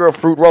no longer a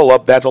fruit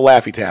roll-up. That's a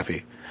Laffy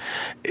Taffy.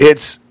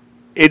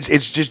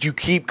 It's just you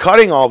keep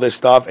cutting all this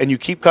stuff and you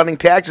keep cutting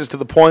taxes to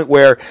the point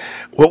where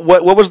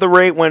what was the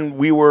rate when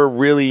we were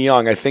really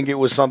young? I think it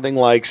was something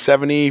like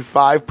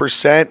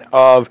 75%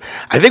 of,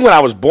 I think when I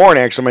was born,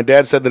 actually, my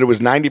dad said that it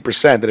was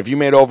 90%, that if you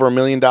made over $1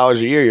 million a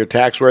year, your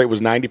tax rate was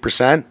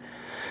 90%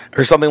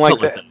 or something like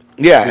that.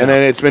 Yeah, and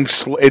then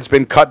it's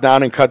been cut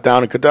down and cut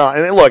down and cut down.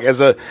 And look,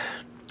 as a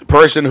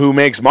person who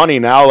makes money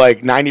now,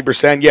 like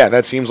 90%, yeah,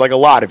 that seems like a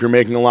lot if you're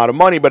making a lot of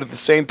money. But at the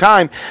same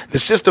time, the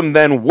system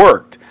then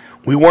worked.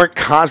 We weren't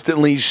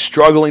constantly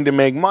struggling to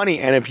make money.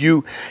 And if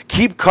you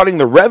keep cutting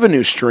the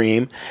revenue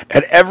stream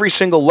at every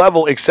single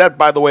level, except,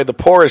 by the way, the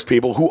poorest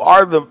people, who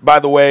are, by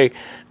the way,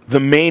 the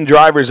main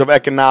drivers of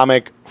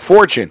economic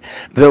fortune.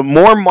 The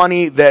more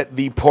money that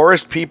the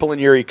poorest people in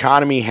your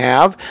economy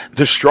have,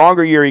 the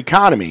stronger your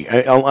economy.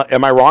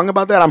 Am I wrong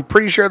about that? I'm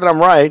pretty sure that I'm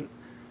right.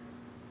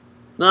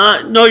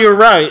 No, you're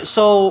right.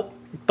 So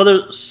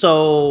there's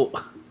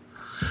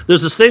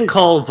this thing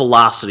called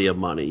velocity of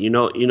money. You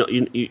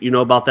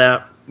know about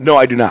that? No,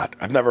 I do not.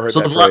 I've never heard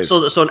that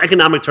phrase. So in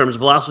economic terms,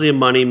 velocity of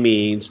money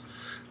means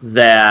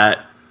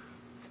that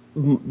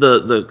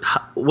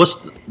what's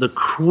the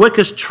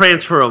quickest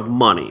transfer of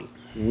money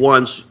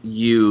once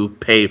you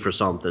pay for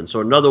something.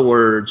 So in other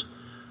words,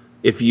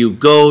 if you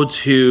go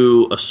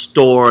to a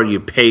store and you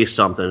pay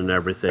something and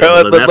everything,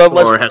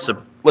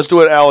 let's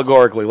do it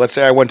allegorically. Let's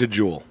say I went to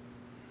Jewel.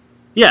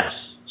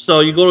 Yes. So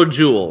you go to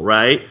Jewel,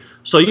 right?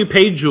 So you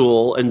pay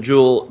Jewel, and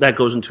Jewel, that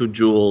goes into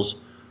Jewel's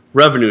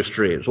revenue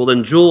streams. Well,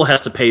 then Jewel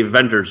has to pay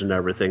vendors and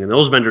everything, and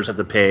those vendors have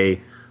to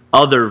pay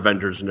other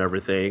vendors and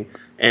everything.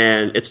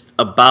 And it's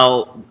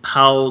about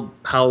how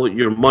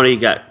your money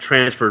got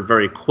transferred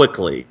very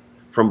quickly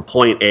from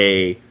point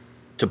A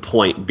to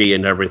point B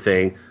and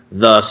everything.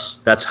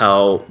 Thus, that's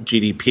how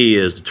GDP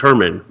is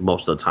determined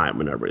most of the time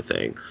and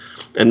everything.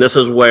 And this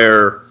is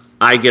where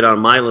I get on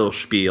my little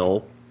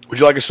spiel. Would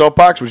you like a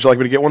soapbox? Would you like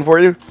me to get one for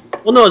you?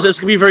 Well, no, it's going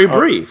to be very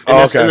brief.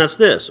 And that's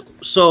this.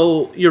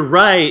 So you're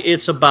right.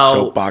 It's about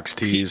soapbox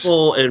tease.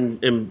 People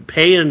and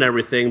paying and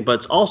everything, but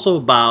it's also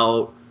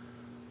about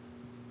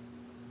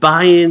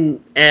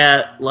buying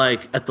at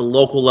the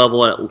local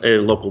level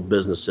at local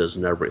businesses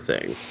and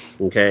everything.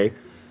 Okay?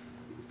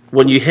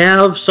 When you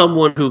have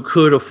someone who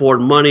could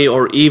afford money,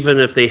 or even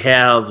if they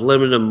have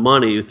limited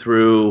money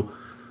through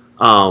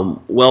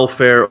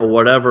welfare or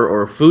whatever,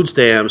 or food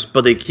stamps,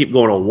 but they keep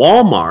going to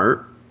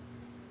Walmart,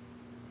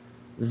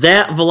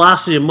 that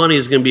velocity of money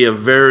is going to be a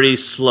very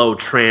slow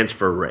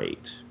transfer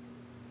rate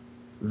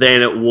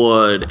than it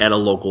would at a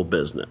local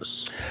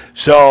business.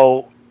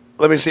 So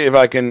let me see if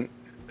I can.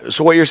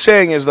 So what you're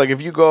saying is, like,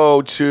 if you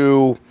go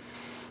to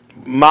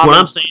what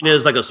I'm saying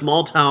is, like, a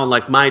small town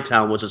like my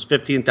town, which is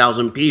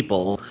 15,000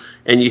 people,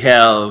 and you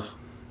have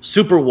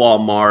Super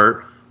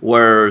Walmart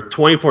where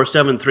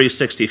 24/7,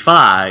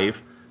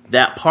 365,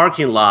 that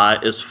parking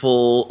lot is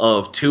full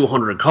of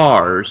 200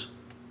 cars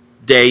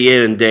day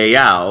in and day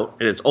out,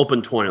 and it's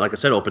open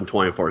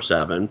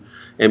 24/7,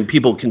 and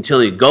people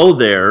continually go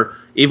there,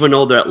 even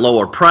though they're at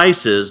lower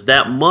prices.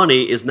 That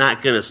money is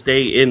not going to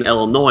stay in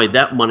Illinois.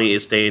 That money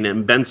is staying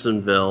in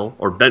Bentonville,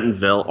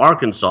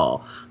 Arkansas.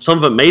 Some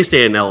of it may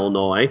stay in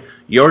Illinois.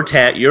 Your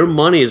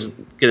money is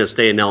going to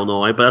stay in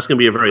Illinois, but that's going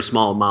to be a very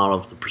small amount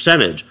of the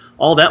percentage.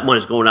 All that money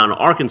is going down to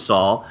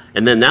Arkansas,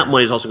 and then that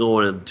money is also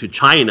going to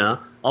China,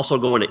 also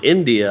going to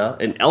India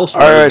and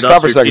elsewhere. All right,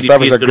 stop for a second,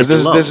 because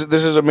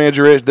this is a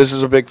major, this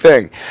is a big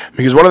thing.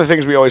 Because one of the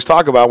things we always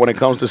talk about when it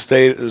comes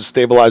to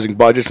stabilizing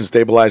budgets and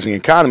stabilizing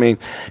economy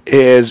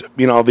is,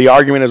 the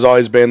argument has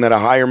always been that a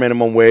higher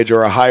minimum wage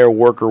or a higher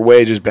worker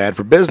wage is bad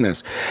for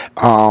business.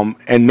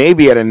 And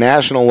maybe at a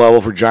national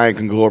level for giant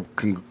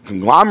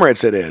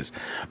conglomerates it is.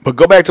 But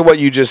go back to what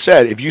you just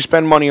said. If you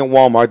spend money at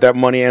Walmart, that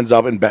money ends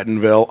up in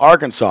Bentonville,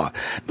 Arkansas.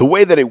 The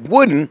way that it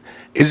wouldn't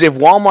is if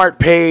Walmart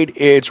paid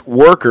its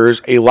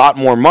workers a lot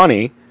more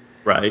money.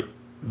 Right.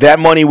 That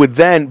money would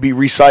then be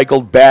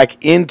recycled back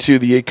into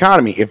the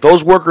economy. If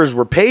those workers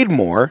were paid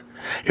more,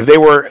 if they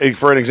were,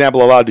 for an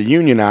example, allowed to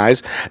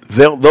unionize,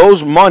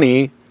 that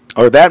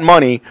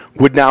money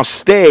would now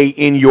stay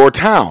in your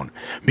town,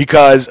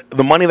 because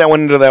the money that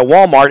went into that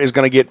Walmart is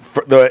going to get,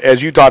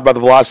 as you talked about,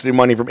 the velocity of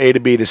money from A to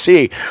B to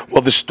C.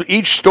 Well,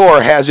 each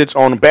store has its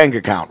own bank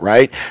account,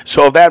 right?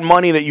 So if that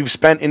money that you've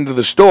spent into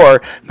the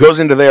store goes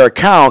into their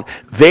account,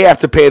 they have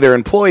to pay their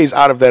employees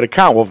out of that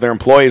account. Well, if their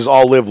employees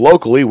all live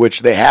locally, which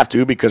they have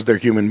to because they're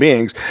human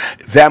beings,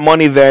 that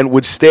money then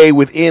would stay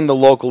within the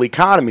local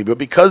economy. But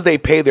because they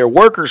pay their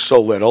workers so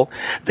little,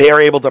 they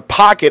are able to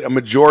pocket a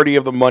majority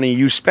of the money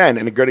you spend.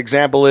 And a good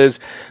example is,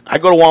 I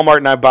go to Walmart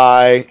and I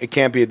buy, it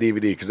can't be a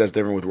DVD because that's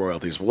different with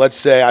royalties, but let's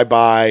say I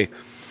buy,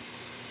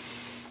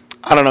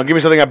 I don't know, give me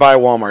something I buy at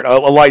Walmart,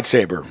 a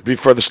lightsaber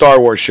for the Star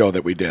Wars show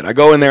that we did. I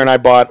go in there and I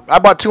bought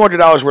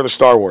 $200 worth of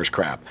Star Wars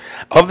crap.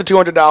 Of the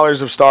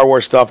 $200 of Star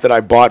Wars stuff that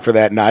I bought for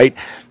that night,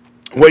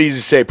 what do you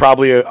say?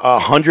 Probably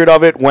 100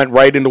 of it went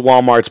right into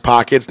Walmart's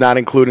pockets, not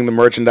including the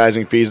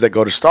merchandising fees that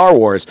go to Star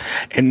Wars.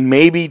 And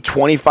maybe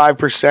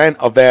 25%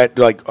 of that,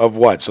 of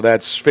what? So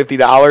that's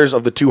 $50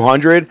 of the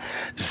 200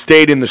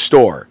 stayed in the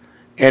store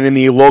and in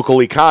the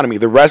local economy.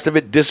 The rest of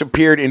it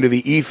disappeared into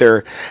the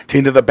ether,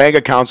 into the bank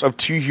accounts of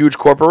two huge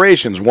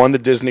corporations. One, the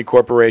Disney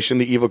Corporation,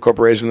 the evil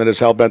corporation that is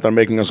hell-bent on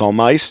making us all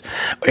nice.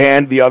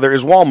 And the other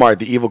is Walmart,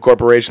 the evil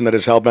corporation that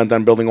is hell-bent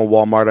on building a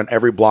Walmart on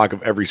every block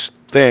of every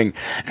thing.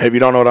 And if you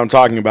don't know what I'm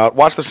talking about,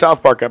 watch the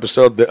South Park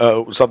episode,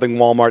 Something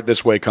Walmart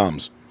This Way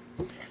Comes.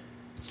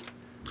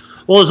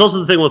 Well, there's also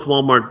the thing with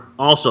Walmart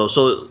also.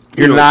 So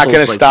You're not going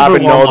to stop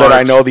and know that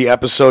I know the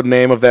episode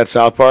name of that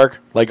South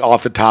Park,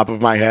 off the top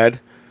of my head?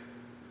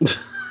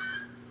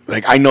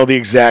 I know the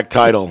exact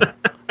title.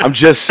 I'm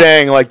just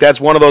saying, that's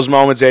one of those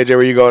moments, AJ,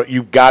 where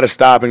you've got to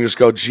stop and just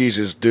go,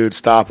 Jesus, dude,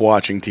 stop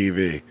watching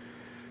TV.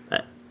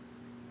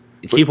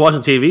 Keep watching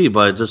TV,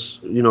 but just,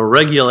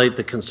 regulate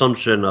the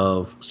consumption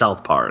of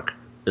South Park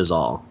is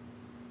all.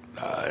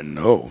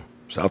 No.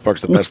 South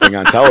Park's the best thing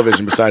on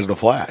television besides The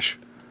Flash.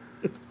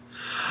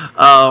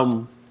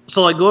 So,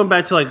 going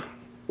back to,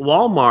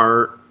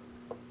 Walmart,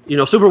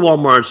 Super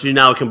Walmarts, you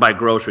now can buy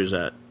groceries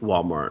at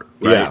Walmart,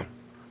 right? Yeah.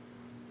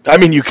 I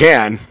mean, you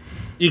can.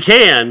 You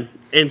can,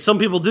 And some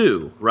people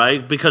do,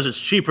 right? Because it's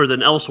cheaper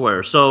than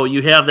elsewhere. So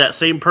you have that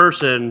same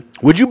person.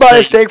 Would you buy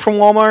a steak from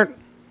Walmart?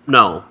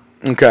 No.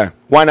 Okay.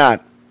 Why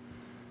not?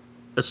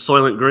 It's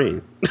Soylent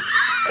Green.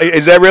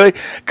 Is that really?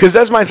 Because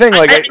that's my thing.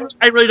 Like,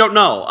 I really don't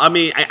know. I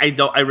mean,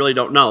 I really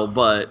don't know,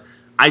 but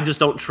I just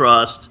don't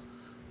trust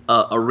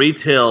a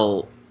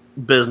retail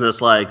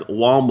business like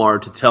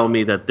Walmart to tell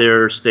me that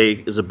their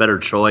steak is a better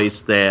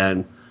choice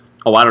than,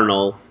 I don't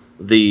know,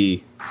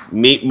 the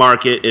meat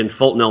market in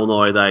Fulton,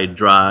 Illinois that I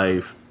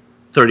drive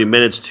 30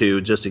 minutes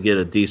to just to get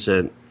a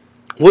decent.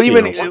 Well,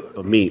 even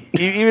meat.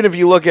 Even if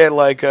you look at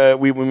like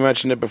we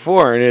mentioned it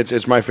before, and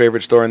it's my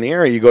favorite store in the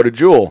area. You go to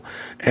Jewel,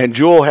 and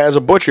Jewel has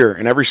a butcher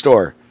in every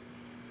store,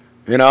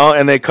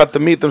 and they cut the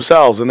meat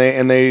themselves, and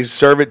they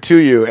serve it to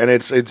you, and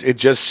it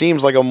just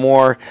seems like a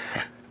more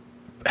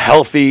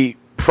healthy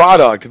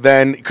product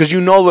than, because that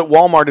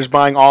Walmart is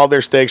buying all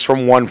their steaks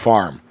from one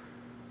farm,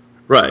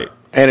 right,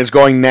 and it's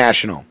going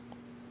national.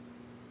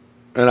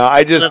 And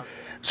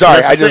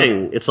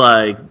it's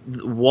like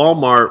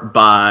Walmart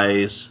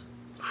buys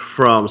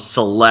from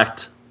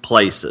select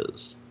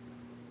places.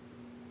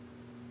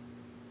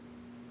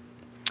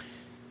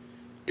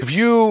 If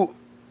you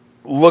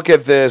look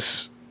at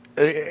this,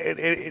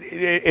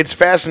 it's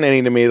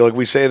fascinating to me. Like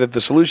we say that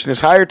the solution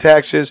is higher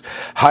taxes,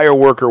 higher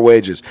worker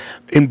wages.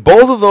 In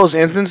both of those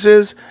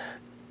instances,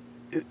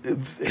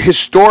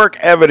 historic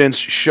evidence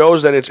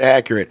shows that it's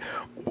accurate.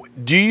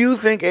 Do you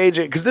think, AJ,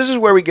 because this is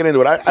where we get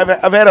into it,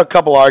 I've had a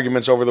couple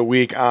arguments over the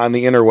week on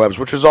the interwebs,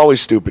 which is always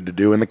stupid to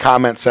do, in the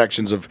comment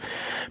sections of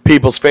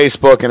people's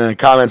Facebook and in the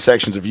comment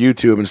sections of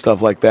YouTube and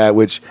stuff like that,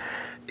 which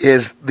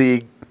is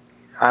the,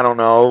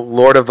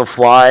 Lord of the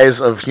Flies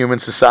of human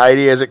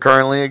society as it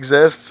currently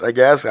exists, I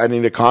guess. I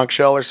need a conch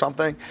shell or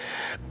something.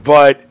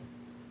 But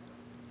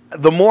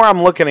the more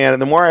I'm looking at it,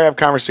 the more I have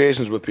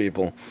conversations with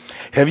people,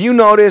 have you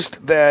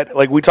noticed that,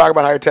 like we talk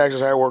about higher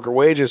taxes, higher worker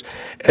wages,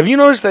 have you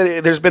noticed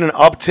that there's been an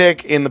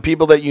uptick in the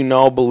people that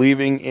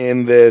believing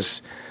in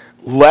this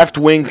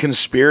left-wing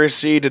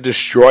conspiracy to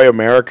destroy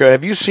America?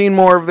 Have you seen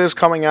more of this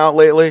coming out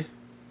lately?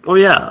 Oh,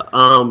 yeah,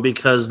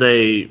 because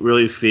they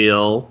really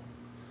feel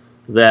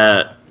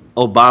that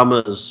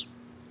Obama's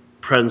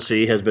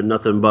presidency has been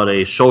nothing but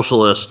a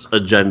socialist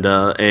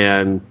agenda,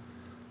 and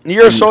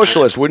you're a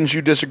socialist. Wouldn't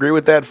you disagree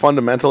with that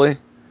fundamentally?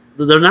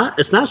 They're not.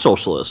 It's not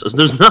socialist.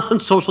 There's nothing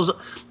socialist.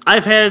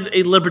 I've had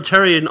a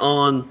libertarian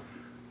on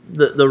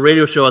the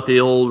radio show at the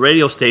old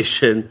radio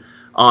station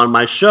on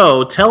my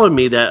show telling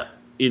me that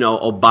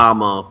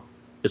Obama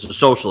is a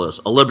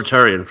socialist, a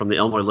libertarian from the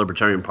Illinois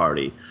Libertarian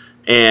Party,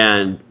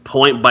 and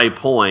point by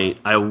point,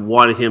 I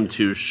wanted him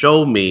to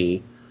show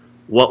me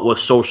what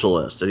was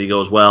socialist, and he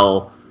goes,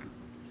 "Well,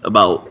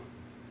 about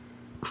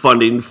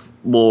funding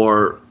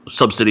more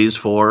subsidies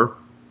for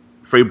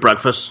free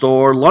breakfast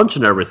or lunch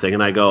and everything,"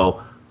 and I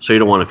go, "So you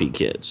don't want to feed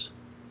kids,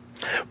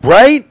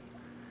 right?"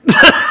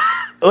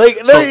 So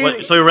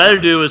you'd rather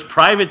do is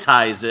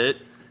privatize it,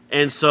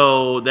 and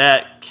so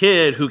that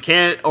kid who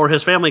can't, or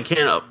his family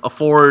can't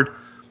afford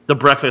the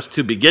breakfast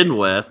to begin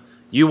with,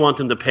 you want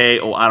them to pay,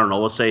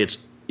 let's say it's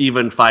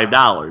even $5,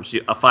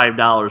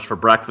 $5 for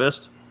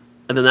breakfast,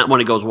 and then that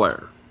money goes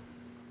where?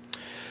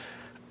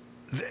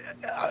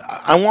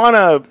 I want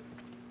to.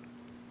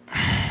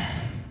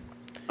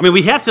 I mean,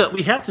 we have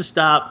to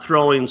stop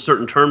throwing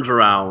certain terms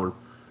around: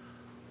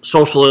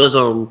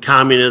 socialism,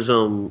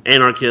 communism,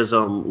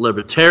 anarchism,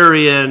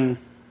 libertarian,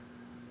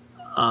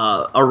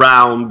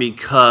 around,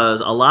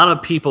 because a lot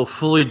of people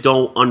fully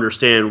don't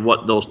understand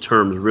what those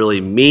terms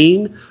really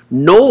mean,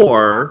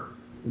 nor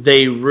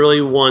they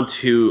really want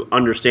to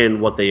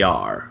understand what they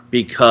are.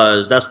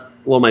 Because that's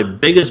one of my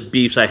biggest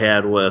beefs I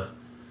had with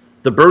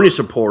the Bernie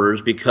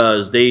supporters,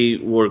 because they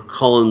were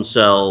calling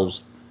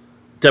themselves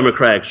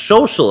Democratic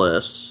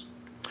socialists.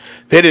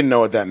 They didn't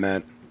know what that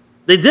meant.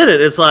 They did it.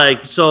 It's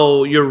like,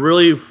 so you're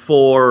really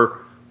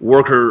for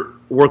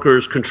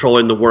workers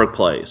controlling the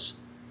workplace.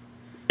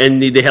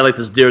 And they had like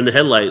this deer in the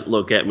headlight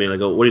look at me, and I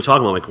go, "What are you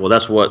talking about?" I'm like, well,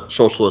 that's what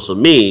socialism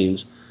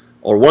means,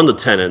 or one of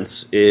the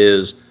tenets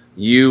is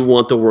you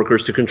want the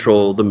workers to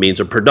control the means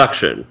of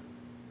production.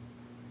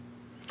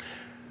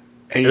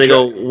 And they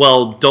go,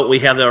 "Well, don't we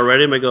have that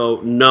already?" And I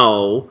go,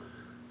 "No.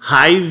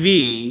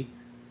 Hy-Vee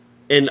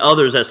and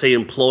others that say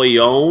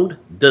employee-owned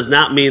does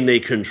not mean they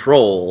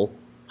control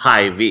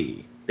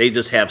Hy-Vee. They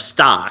just have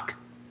stock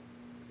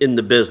in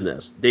the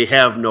business. They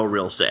have no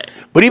real say."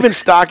 But even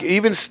stock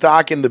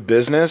in the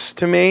business,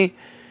 to me,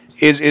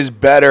 is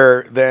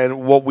better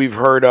than what we've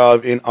heard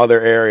of in other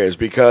areas,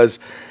 because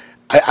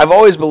I've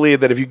always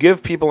believed that if you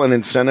give people an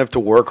incentive to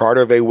work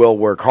harder, they will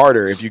work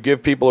harder. If you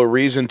give people a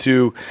reason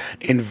to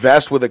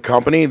invest with a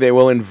company, they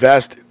will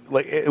invest.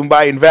 And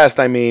by invest,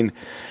 I mean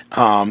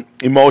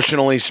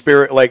emotionally,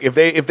 spirit. Like if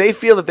they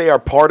feel that they are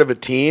part of a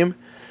team,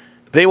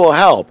 they will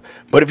help.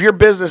 But if your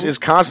business is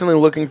constantly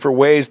looking for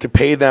ways to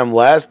pay them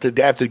less, to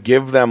have to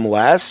give them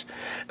less,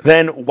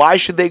 then why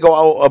should they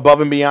go above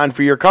and beyond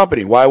for your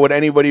company? Why would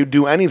anybody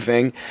do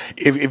anything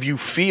if you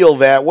feel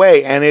that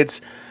way?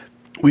 And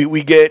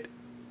we get.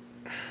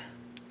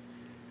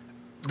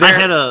 Go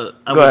ahead.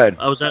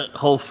 I was at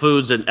Whole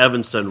Foods in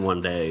Evanston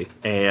one day,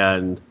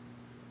 and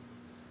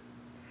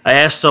I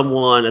asked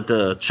someone at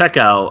the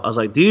checkout, I was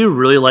like, do you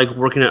really like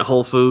working at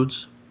Whole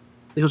Foods?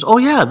 He goes, oh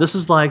yeah, this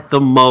is like the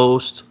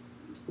most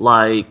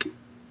like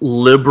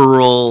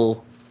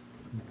liberal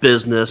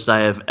business I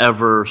have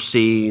ever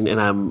seen,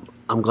 and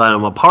I'm glad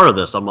I'm a part of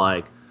this. I'm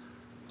like,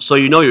 so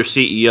you know your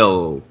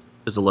CEO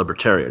is a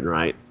libertarian,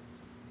 right?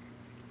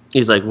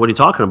 He's like, what are you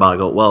talking about? I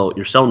go, well,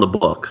 you're selling the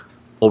book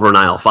over in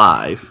aisle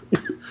 5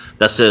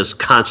 that says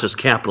Conscious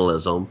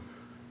Capitalism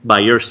by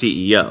your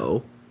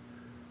CEO,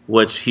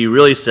 which he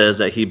really says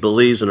that he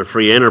believes in a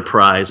free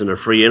enterprise, and a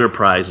free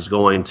enterprise is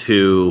going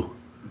to...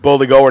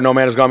 Boldly go where no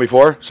man has gone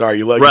before? Sorry,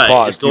 you right,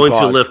 paused. It's going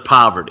to lift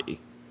poverty.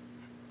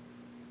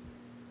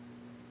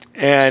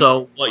 And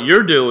so what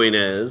you're doing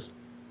is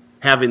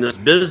having this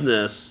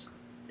business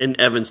in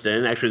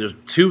Evanston. Actually, there's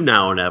 2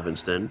 now in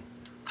Evanston.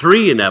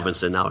 3 in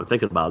Evanston now I'm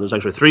thinking about it. There's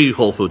actually 3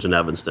 Whole Foods in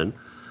Evanston.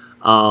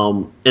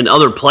 In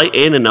other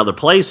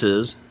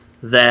places,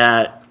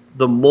 that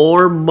the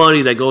more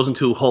money that goes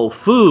into Whole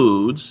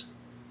Foods,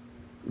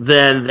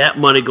 then that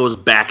money goes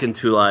back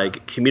into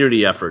like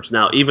community efforts.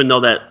 Now, even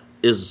though that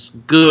is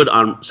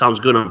sounds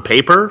good on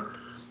paper,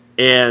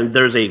 and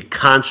there's a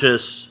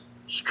conscious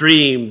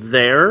stream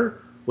there,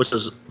 which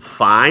is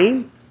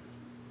fine,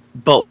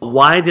 but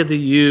why did they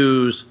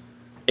use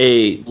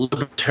a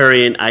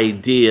libertarian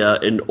idea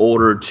in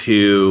order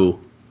to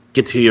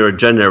get to your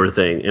agenda and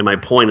everything? And my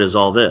point is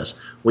all this.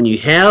 When you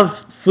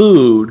have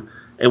food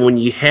and when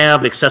you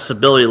have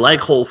accessibility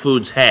like Whole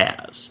Foods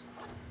has,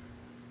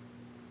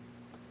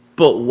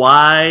 but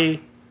why...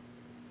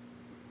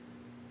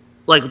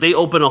 Like, they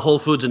open a Whole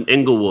Foods in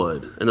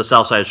Inglewood in the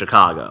south side of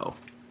Chicago,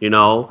 you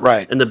know?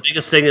 Right. And the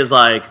biggest thing is,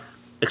 like,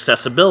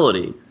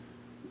 accessibility.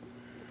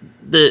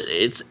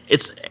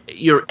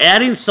 You're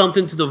adding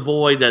something to the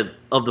void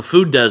of the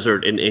food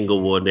desert in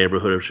Inglewood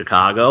neighborhood of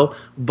Chicago,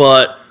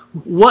 but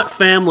what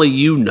family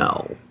you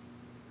know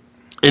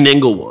in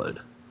Inglewood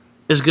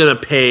is going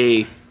to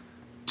pay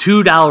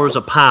 $2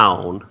 a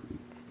pound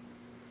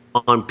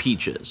on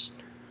peaches?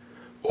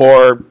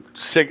 Or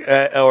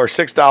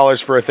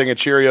 $6 for a thing of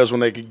Cheerios when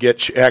they could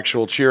get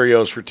actual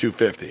Cheerios for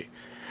 $2.50.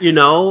 You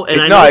know,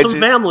 and I know some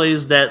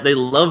families that they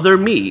love their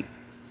meat,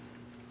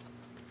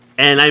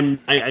 and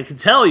I can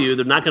tell you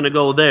they're not going to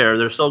go there.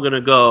 They're still going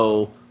to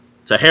go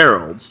to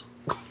Harold's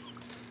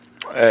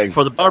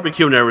for the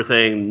barbecue and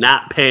everything.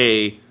 Not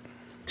pay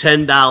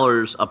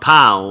 $10 a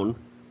pound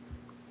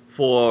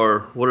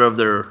for whatever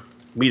their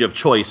meat of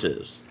choice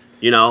is.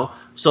 You know,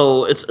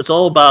 so it's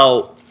all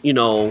about, you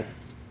know.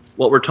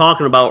 What we're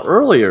talking about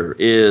earlier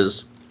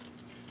is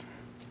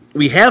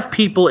we have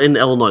people in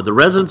Illinois, the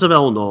residents of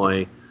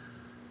Illinois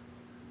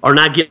are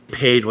not getting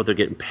paid what they're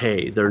getting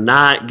paid. They're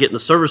not getting the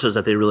services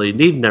that they really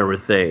need and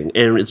everything.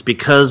 And it's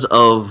because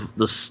of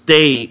the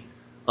state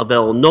of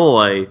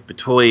Illinois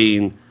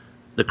between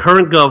the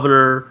current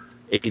governor,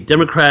 a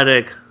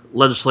Democratic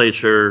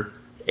legislature,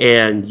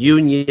 and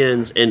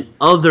unions and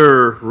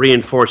other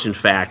reinforcing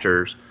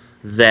factors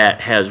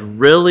that has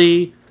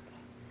really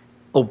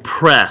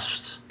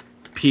oppressed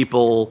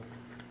people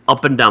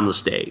up and down the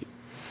state.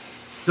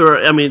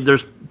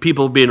 There's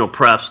people being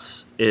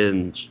oppressed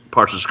in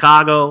parts of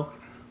Chicago,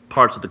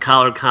 parts of the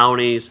collar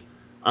counties,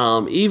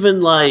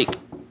 even like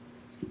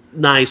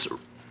nice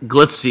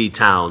glitzy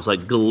towns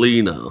like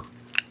Galena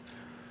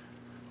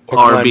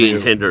are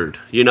being hindered,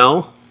 you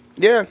know?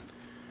 Yeah.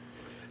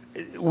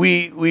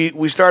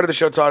 We started the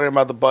show talking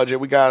about the budget.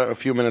 We got a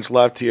few minutes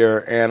left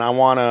here, and I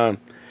want to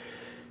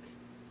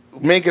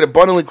make it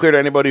abundantly clear to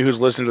anybody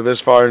who's listened to this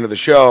far into the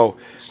show.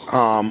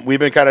 We've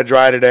been kind of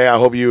dry today. I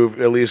hope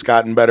you've at least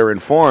gotten better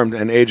informed.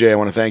 And AJ, I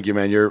want to thank you,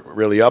 man. You're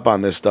really up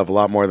on this stuff a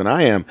lot more than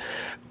I am.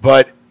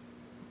 But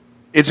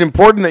it's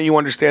important that you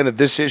understand that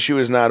this issue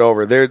is not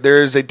over.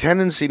 There is a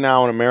tendency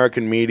now in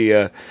American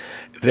media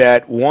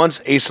that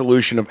once a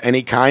solution of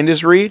any kind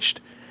is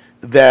reached,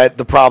 that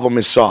the problem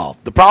is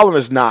solved. The problem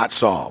is not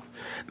solved.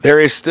 There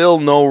is still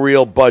no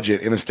real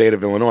budget in the state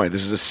of Illinois.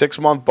 This is a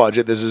 6-month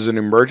budget. This is an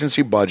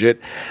emergency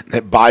budget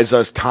that buys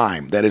us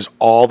time. That is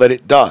all that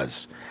it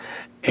does.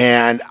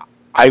 And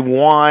I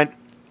want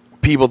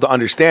people to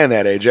understand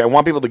that, AJ. I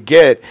want people to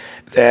get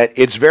that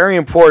it's very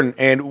important.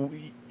 And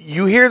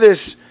you hear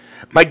this.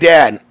 My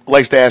dad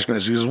likes to ask me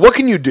this. He says, what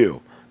can you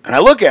do? And I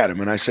look at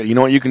him and I say, you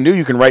know what you can do?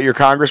 You can write your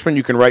congressman.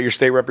 You can write your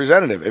state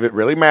representative. If it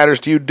really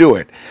matters to you, do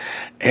it.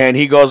 And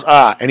he goes,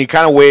 and he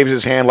kind of waves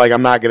his hand like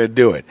I'm not going to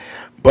do it.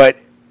 But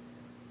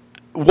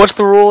what's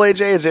the rule,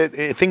 AJ? Is it,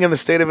 I think in the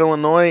state of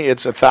Illinois,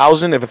 it's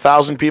 1,000. If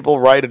 1,000 people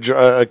write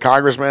a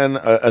congressman,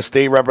 a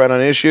state rep on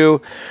an issue,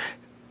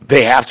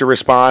 they have to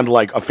respond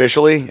like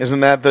officially. Isn't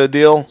that the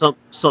deal?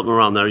 Something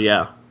around there,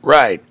 yeah.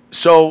 Right.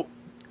 So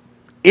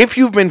if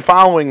you've been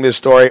following this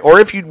story, or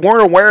if you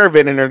weren't aware of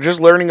it and are just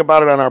learning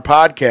about it on our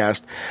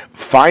podcast,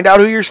 find out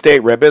who your state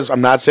rep is.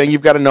 I'm not saying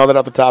you've got to know that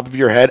off the top of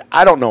your head.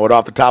 I don't know it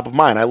off the top of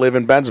mine. I live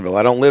in Bensenville.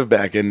 I don't live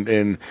back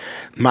in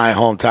my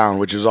hometown,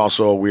 which is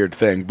also a weird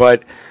thing.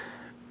 But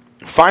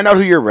find out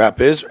who your rep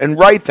is and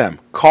write them.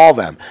 Call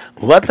them.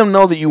 Let them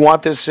know that you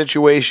want this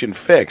situation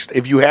fixed.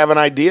 If you have an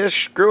idea,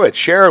 screw it.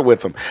 Share it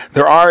with them.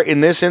 There are,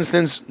 in this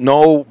instance,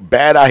 no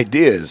bad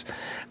ideas.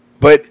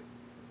 But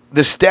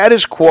the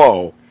status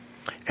quo,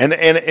 and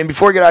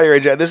before we get out of here,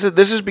 AJ,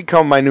 this has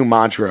become my new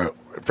mantra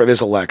for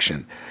this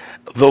election.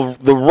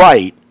 The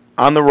right,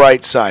 on the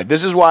right side,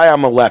 this is why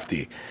I'm a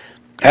lefty,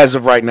 as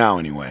of right now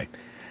anyway.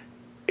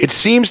 It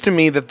seems to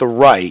me that the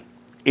right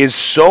is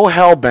so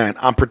hell-bent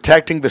on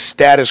protecting the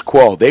status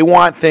quo. They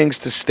want things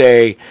to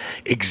stay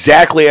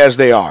exactly as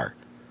they are.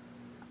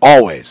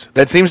 Always.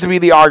 That seems to be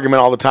the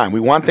argument all the time. We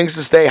want things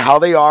to stay how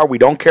they are. We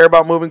don't care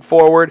about moving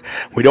forward.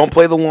 We don't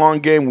play the long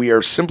game. We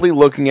are simply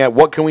looking at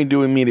what can we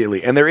do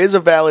immediately. And there is a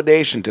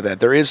validation to that.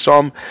 There is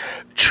some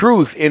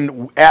truth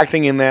in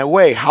acting in that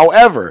way.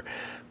 However,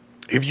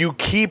 if you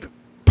keep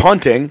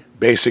punting,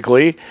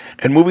 basically,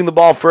 and moving the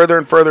ball further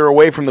and further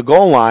away from the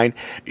goal line,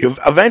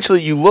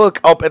 eventually you look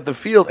up at the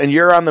field and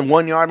you're on the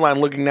 1 yard line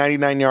looking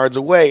 99 yards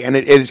away, and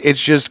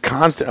it's just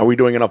constant. Are we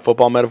doing enough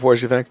football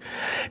metaphors, you think?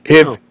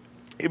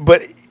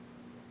 But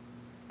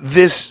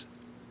this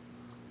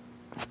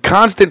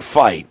constant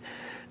fight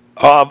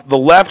of the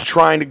left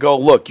trying to go,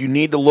 look, you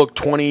need to look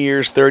 20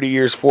 years, 30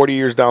 years, 40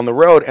 years down the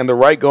road, and the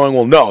right going,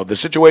 well, no, the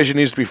situation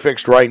needs to be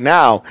fixed right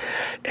now.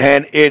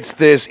 And it's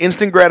this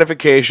instant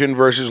gratification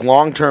versus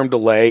long-term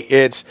delay.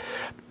 It's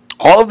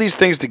all of these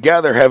things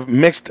together have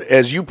mixed,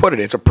 as you put it,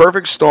 it's a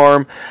perfect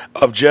storm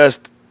of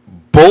just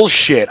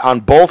bullshit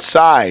on both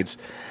sides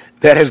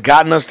that has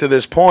gotten us to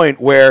this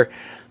point where,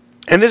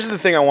 and this is the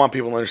thing I want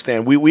people to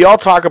understand. We all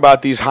talk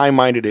about these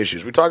high-minded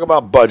issues. We talk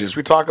about budgets.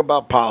 We talk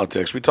about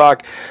politics. We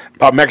talk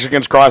about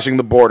Mexicans crossing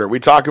the border. We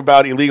talk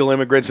about illegal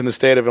immigrants in the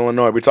state of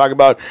Illinois. We talk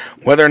about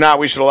whether or not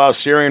we should allow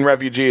Syrian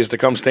refugees to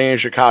come stay in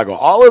Chicago.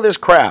 All of this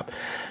crap.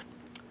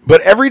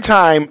 But every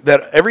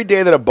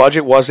day that a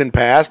budget wasn't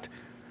passed,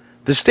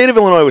 the state of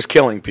Illinois was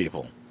killing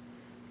people,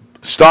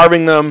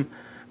 starving them,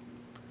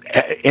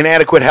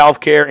 inadequate health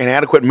care,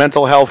 inadequate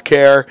mental health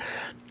care.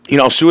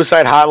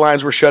 Suicide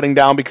hotlines were shutting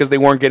down because they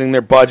weren't getting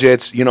their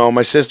budgets.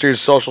 My sister's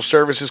social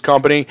services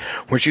company,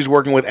 where she's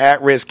working with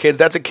at-risk kids,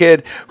 that's a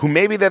kid who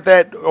maybe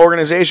that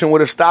organization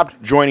would have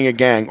stopped joining a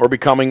gang or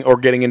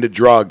getting into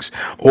drugs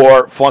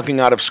or flunking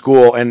out of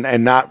school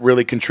and not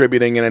really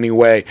contributing in any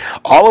way.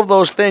 All of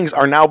those things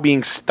are now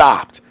being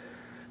stopped.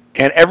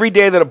 And every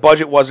day that a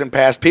budget wasn't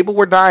passed, people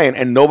were dying,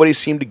 and nobody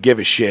seemed to give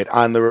a shit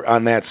on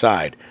that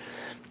side.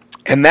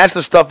 And that's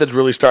the stuff that's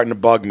really starting to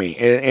bug me,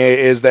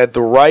 is that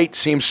the right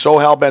seems so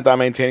hell-bent on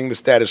maintaining the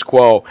status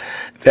quo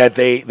that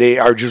they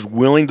are just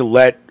willing to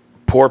let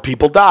poor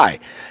people die.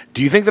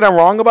 Do you think that I'm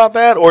wrong about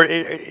that? Or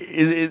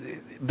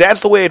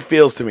that's the way it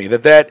feels to me,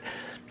 that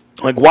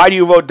why do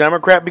you vote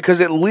Democrat? Because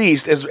at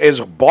least,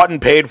 as bought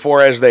and paid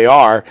for as they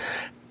are,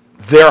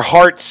 their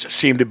hearts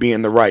seem to be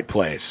in the right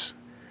place.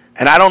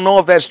 And I don't know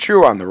if that's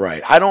true on the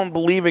right. I don't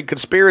believe in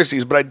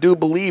conspiracies, but I do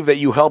believe that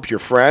you help your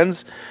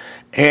friends.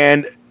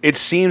 And it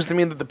seems to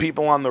me that the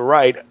people on the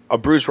right,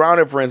 Bruce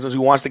Rauner, for instance,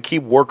 who wants to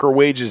keep worker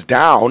wages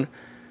down,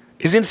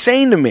 is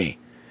insane to me.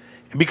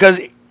 Because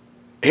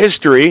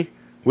history,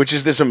 which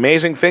is this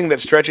amazing thing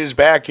that stretches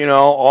back,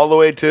 all the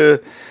way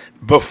to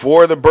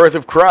before the birth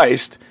of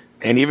Christ,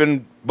 and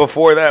even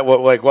before that,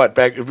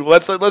 back?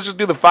 Let's just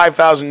do the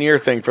 5,000 year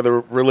thing for the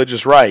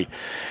religious right.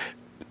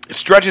 It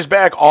stretches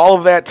back all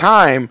of that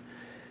time.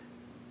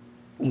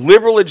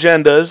 Liberal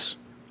agendas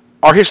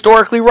are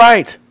historically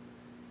right.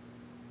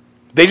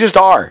 They just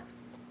are.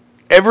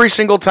 Every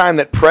single time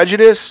that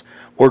prejudice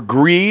or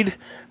greed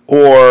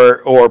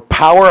or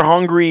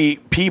power-hungry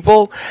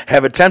people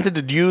have attempted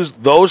to use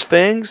those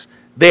things,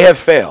 they have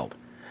failed.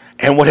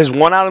 And what has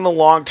won out in the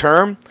long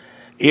term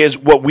is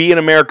what we in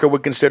America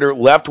would consider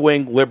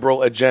left-wing liberal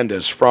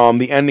agendas, from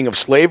the ending of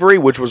slavery,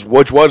 which was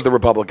the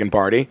Republican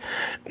Party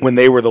when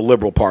they were the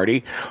Liberal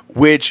Party,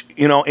 which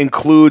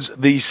includes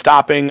the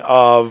stopping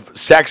of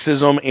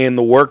sexism in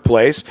the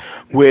workplace,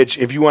 which,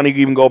 if you want to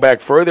even go back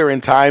further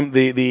in time,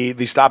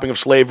 the stopping of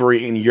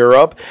slavery in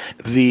Europe,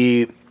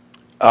 the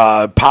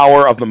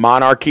power of the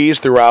monarchies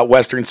throughout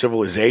Western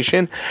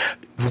civilization.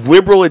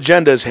 Liberal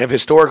agendas have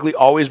historically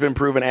always been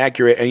proven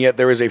accurate, and yet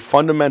there is a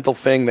fundamental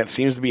thing that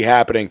seems to be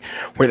happening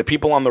where the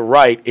people on the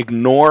right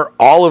ignore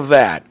all of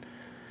that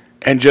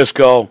and just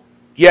go,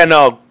 yeah,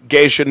 no,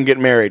 gays shouldn't get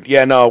married.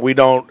 Yeah, no, we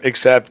don't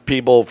accept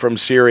people from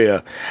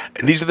Syria.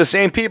 And these are the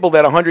same people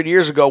that 100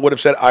 years ago would have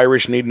said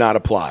Irish need not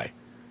apply.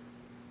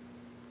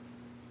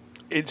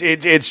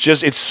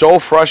 It's so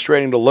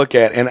frustrating to look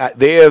at, and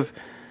they have.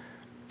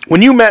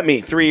 When you met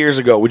me 3 years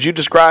ago, would you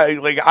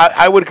describe,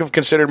 I would have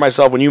considered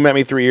myself, when you met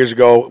me 3 years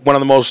ago, one of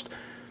the most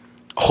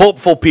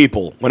hopeful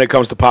people when it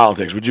comes to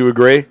politics. Would you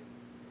agree?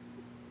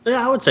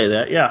 Yeah, I would say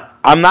that, yeah.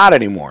 I'm not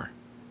anymore.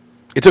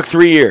 It took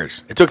 3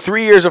 years. It took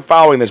 3 years of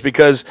following this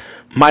because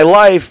my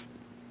life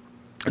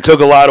took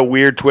a lot of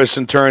weird twists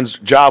and turns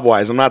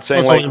job-wise. I'm not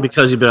saying only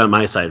because you've been on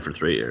my side for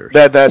 3 years.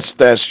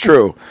 That's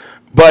true.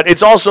 But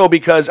it's also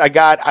because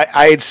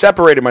I had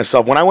separated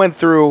myself. When I went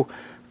through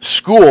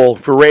school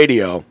for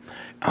radio,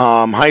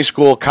 high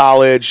school,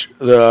 college,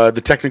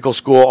 the technical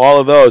school, all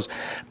of those.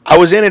 I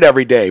was in it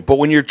every day. But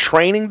when you're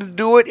training to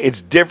do it,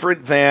 it's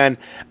different than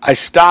I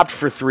stopped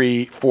for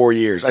 3-4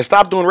 years. I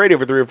stopped doing radio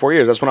for 3 or 4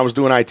 years. That's when I was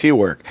doing IT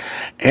work.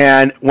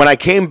 And when I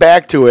came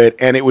back to it,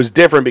 and it was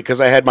different because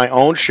I had my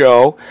own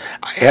show.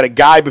 I had a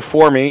guy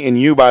before me, and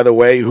you, by the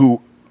way,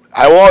 who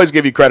I will always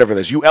give you credit for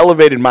this. You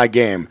elevated my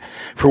game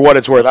for what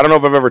it's worth. I don't know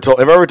if I've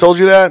ever told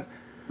you that?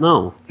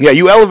 No. Yeah,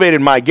 you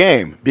elevated my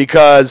game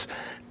because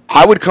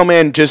I would come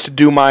in just to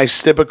do my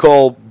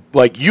typical,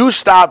 like, you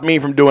stopped me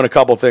from doing a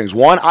couple things.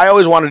 One, I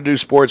always wanted to do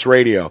sports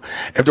radio.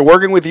 After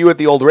working with you at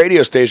the old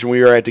radio station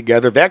we were at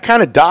together, that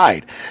kind of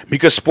died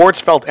because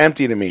sports felt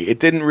empty to me. It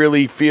didn't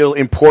really feel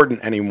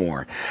important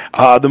anymore.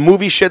 The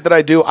movie shit that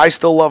I do, I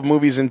still love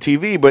movies and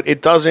TV, but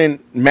it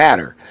doesn't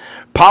matter.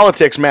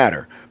 Politics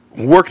matter.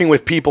 Working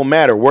with people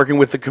matter. Working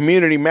with the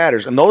community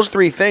matters. And those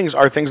 3 things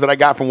are things that I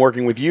got from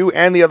working with you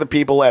and the other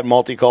people at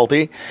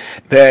Multiculti,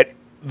 that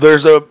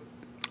there's a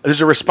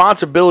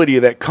responsibility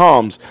that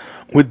comes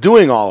with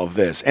doing all of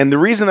this. And the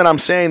reason that I'm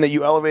saying that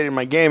you elevated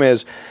my game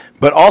is,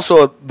 but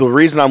also the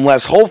reason I'm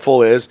less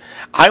hopeful is,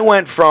 I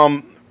went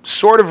from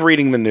sort of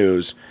reading the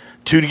news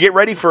to get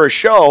ready for a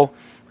show.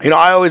 You know,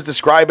 I always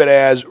describe it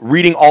as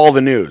reading all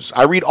the news.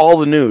 I read all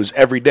the news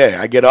every day.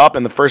 I get up,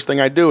 and the first thing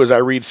I do is I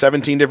read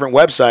 17 different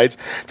websites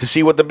to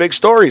see what the big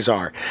stories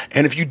are.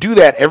 And if you do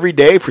that every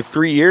day for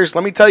 3 years,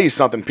 let me tell you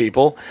something,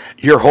 people.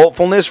 Your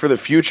hopefulness for the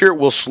future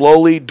will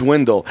slowly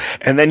dwindle.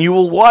 And then you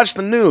will watch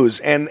the news,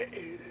 and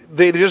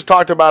they just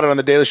talked about it on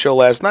the Daily Show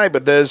last night,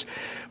 but there's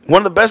one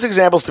of the best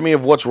examples to me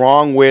of what's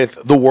wrong with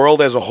the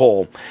world as a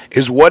whole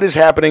is what is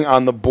happening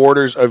on the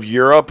borders of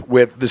Europe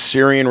with the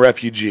Syrian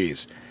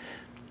refugees.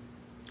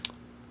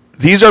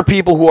 These are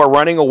people who are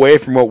running away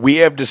from what we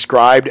have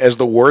described as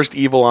the worst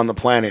evil on the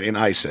planet in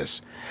ISIS.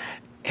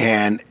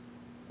 And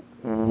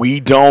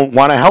we don't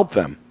want to help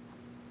them.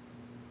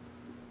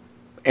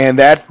 And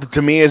that,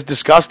 to me, is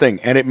disgusting.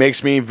 And it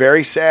makes me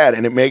very sad.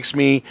 And it makes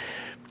me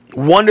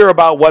wonder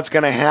about what's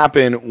going to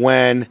happen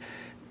when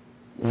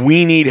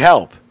we need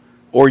help.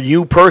 Or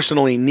you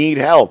personally need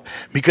help.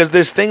 Because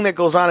this thing that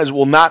goes on is,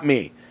 well, not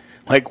me.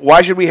 Like,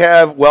 why should we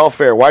have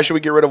welfare? Why should we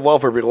get rid of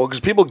welfare people? Because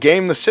people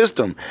game the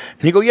system.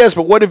 And you go, yes,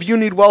 but what if you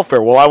need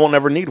welfare? Well, I will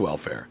never need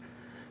welfare.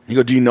 And you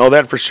go, do you know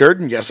that for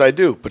certain? Yes, I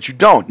do. But you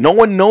don't. No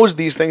one knows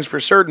these things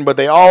for certain, but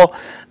they all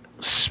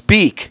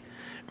speak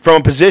from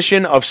a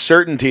position of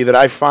certainty that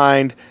I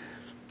find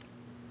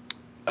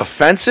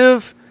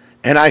offensive,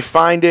 and I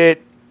find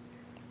it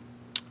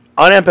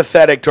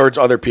unempathetic towards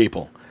other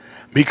people.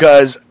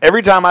 Because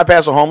every time I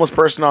pass a homeless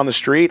person on the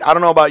street, I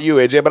don't know about you,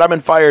 AJ, but I've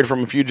been fired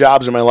from a few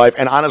jobs in my life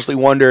and honestly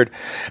wondered,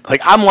 like,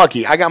 I'm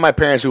lucky. I got my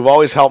parents who've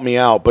always helped me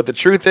out. But the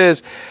truth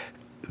is,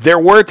 there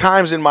were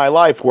times in my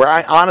life where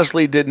I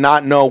honestly did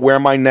not know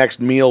where my next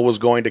meal was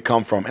going to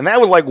come from. And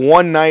that was like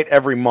one night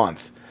every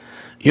month.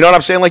 You know what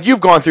I'm saying? Like, you've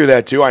gone through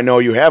that too. I know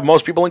you have.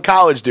 Most people in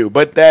college do.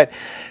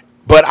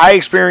 But I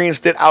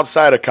experienced it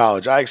outside of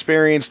college. I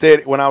experienced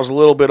it when I was a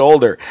little bit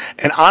older.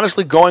 And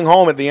honestly, going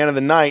home at the end of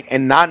the night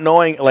and not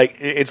knowing, like,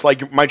 it's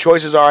like my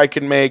choices are I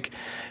can make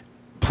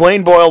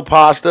plain boiled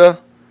pasta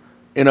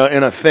in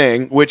a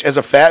thing, which as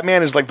a fat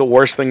man is like the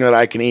worst thing that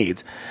I can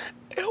eat.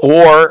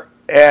 Or,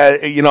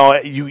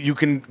 you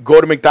can go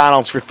to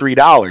McDonald's for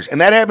 $3.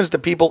 And that happens to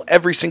people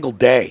every single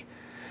day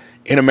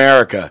in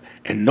America.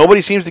 And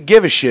nobody seems to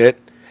give a shit.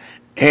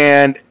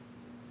 And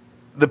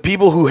the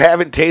people who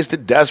haven't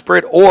tasted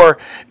desperate or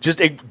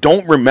just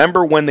don't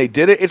remember when they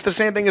did it, it's the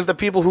same thing as the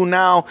people who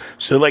now,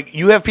 so like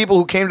you have people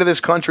who came to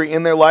this country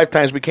in their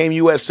lifetimes, became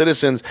U.S.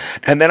 citizens,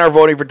 and then are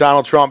voting for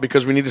Donald Trump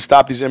because we need to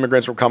stop these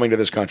immigrants from coming to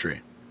this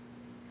country.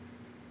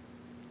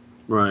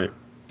 Right.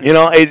 You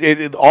know,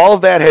 all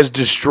of that has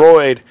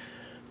destroyed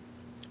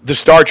the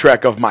Star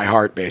Trek of my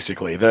heart,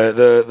 basically,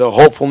 the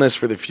hopefulness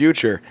for the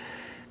future.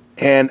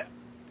 And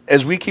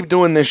as we keep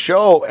doing this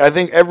show, I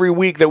think every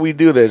week that we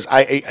do this,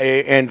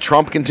 and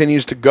Trump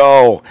continues to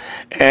go,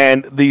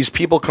 and these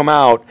people come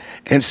out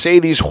and say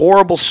these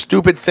horrible,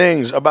 stupid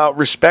things about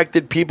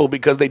respected people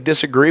because they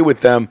disagree with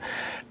them,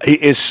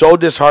 is so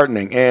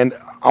disheartening. And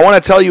I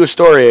want to tell you a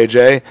story,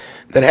 AJ,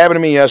 that happened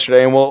to me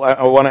yesterday, and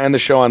I want to end the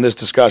show on this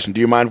discussion.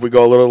 Do you mind if we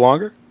go a little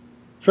longer?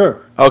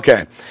 Sure.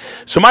 Okay.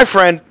 So my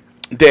friend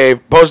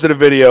Dave posted a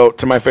video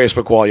to my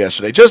Facebook wall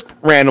yesterday, just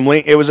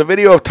randomly. It was a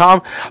video of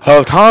Tom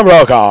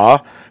Brokaw.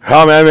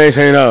 Come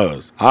NBC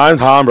News. I'm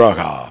Tom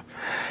Brokaw.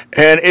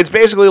 And it's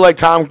basically like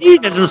Tom. He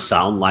doesn't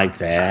sound like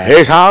that.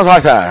 He sounds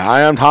like that.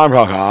 I am Tom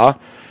Brokaw,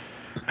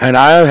 and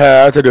I am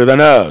here to do the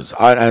news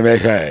on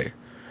NBC.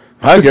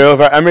 Thank you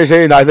for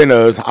NBC Nightly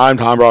News. I'm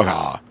Tom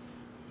Brokaw.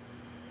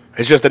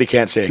 It's just that he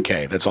can't say a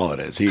K. That's all it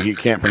is. He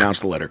can't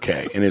pronounce the letter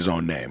K in his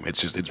own name.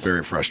 It's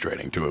very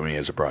frustrating to me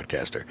as a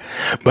broadcaster.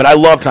 But I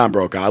love Tom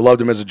Brokaw. I loved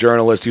him as a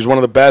journalist. He's one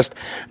of the best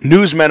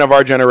newsmen of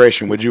our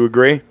generation. Would you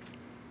agree?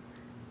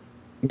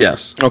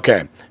 Yes.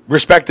 Okay.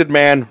 Respected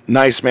man,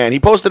 nice man. He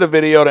posted a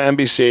video to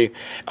NBC.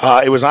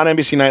 It was on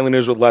NBC Nightly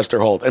News with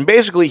Lester Holt. And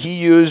basically he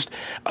used,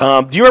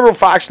 do you remember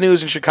Fox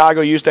News in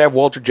Chicago used to have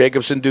Walter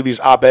Jacobson do these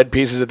op-ed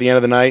pieces at the end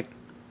of the night?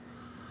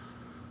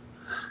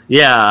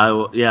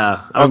 I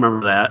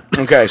remember that.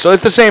 Okay, so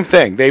it's the same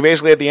thing. They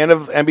basically, at the end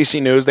of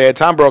NBC News, they had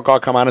Tom Brokaw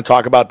come on and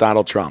talk about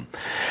Donald Trump.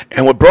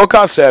 And what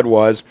Brokaw said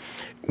was,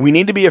 we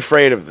need to be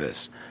afraid of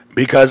this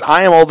because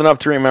I am old enough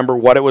to remember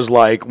what it was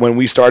like when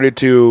we started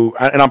to,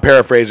 and I'm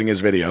paraphrasing his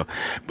video,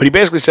 but he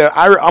basically said,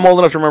 I'm old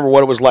enough to remember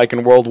what it was like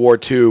in World War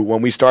II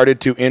when we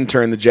started to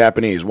intern the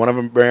Japanese, one of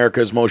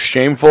America's most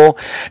shameful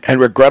and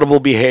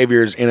regrettable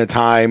behaviors in a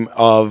time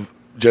of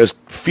just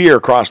fear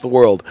across the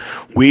world.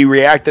 We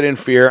reacted in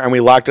fear and we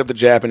locked up the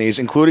Japanese,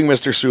 including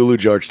Mr. Sulu,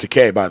 George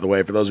Takei, by the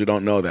way, for those who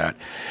don't know that.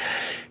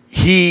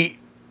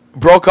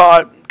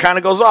 Brokaw kind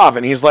of goes off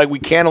and he's like, we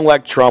can't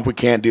elect Trump, we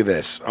can't do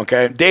this.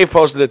 Okay, Dave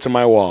posted it to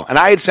my wall and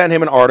I had sent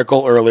him an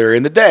article earlier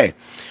in the day,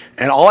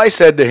 and all I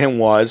said to him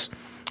was,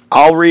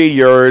 I'll read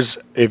yours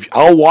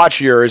I'll watch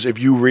yours if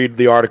you read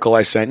the article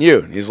I sent you.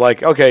 And he's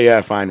like, okay,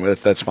 yeah, fine,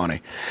 that's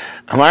funny.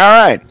 I'm like,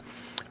 all right.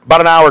 About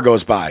an hour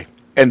goes by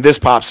and this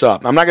pops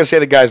up. I'm not going to say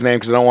the guy's name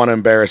because I don't want to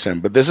embarrass him,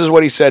 but this is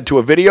what he said to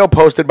a video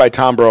posted by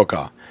Tom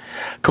Brokaw.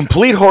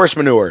 Complete horse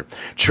manure.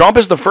 Trump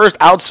is the first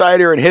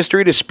outsider in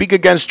history to speak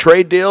against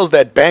trade deals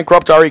that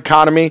bankrupt our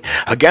economy,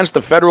 against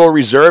the Federal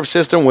Reserve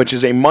System, which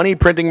is a money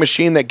printing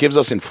machine that gives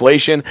us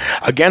inflation,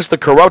 against the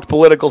corrupt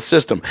political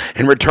system.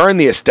 In return,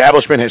 the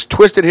establishment has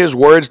twisted his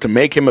words to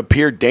make him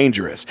appear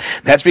dangerous.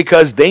 That's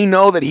because they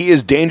know that he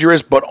is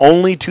dangerous, but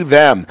only to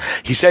them.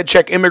 He said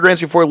check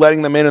immigrants before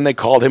letting them in, and they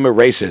called him a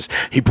racist.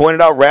 He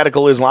pointed out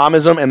radical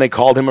Islamism, and they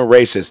called him a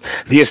racist.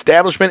 The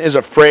establishment is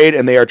afraid,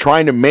 and they are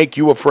trying to make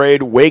you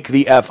afraid. Wake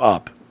the F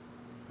up.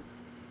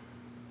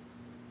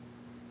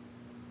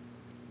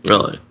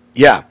 Really?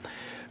 Yeah.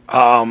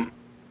 And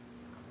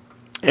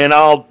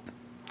I'll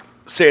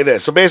say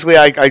this. So basically,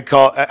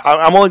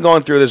 I'm only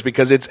going through this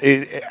because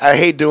I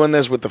hate doing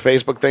this with the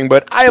Facebook thing,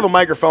 but I have a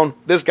microphone.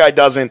 This guy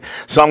doesn't,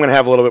 so I'm going to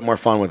have a little bit more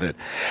fun with it.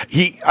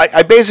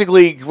 I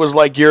basically was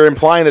like, you're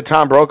implying that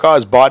Tom Brokaw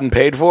is bought and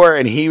paid for,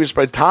 and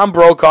Tom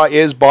Brokaw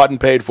is bought and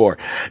paid for.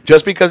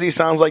 Just because he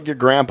sounds like your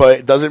grandpa,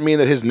 it doesn't mean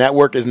that his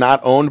network is not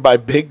owned by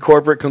big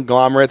corporate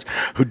conglomerates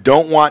who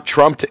don't want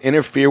Trump to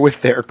interfere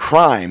with their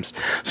crimes.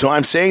 So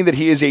I'm saying that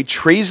he is a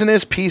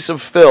treasonous piece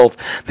of filth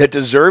that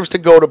deserves to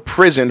go to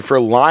prison for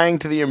lying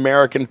to the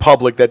American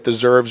public that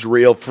deserves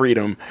real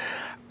freedom.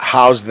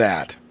 How's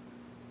that?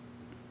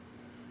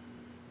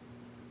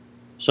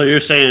 So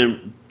you're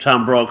saying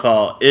Tom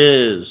Brokaw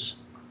is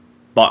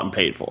bought and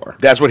paid for?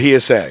 That's what he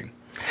is saying.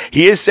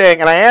 He is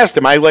saying, and I asked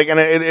him,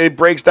 it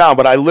breaks down,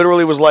 but I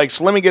literally was like,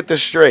 so let me get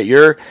this straight.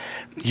 Your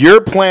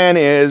plan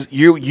is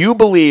you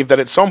believe that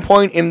at some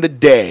point in the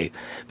day,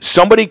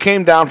 somebody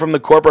came down from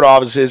the corporate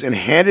offices and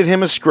handed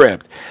him a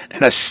script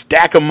and a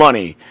stack of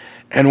money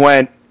and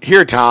went,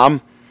 here,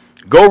 Tom,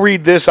 go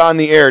read this on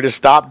the air to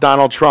stop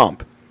Donald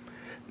Trump.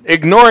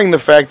 Ignoring the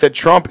fact that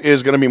Trump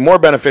is going to be more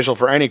beneficial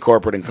for any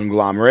corporate and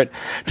conglomerate,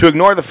 to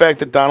ignore the fact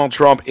that Donald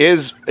Trump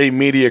is a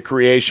media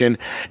creation,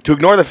 to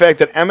ignore the fact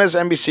that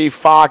MSNBC,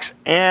 Fox,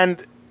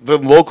 and the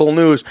local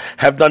news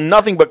have done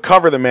nothing but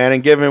cover the man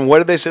and give him, what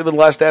did they say the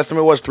last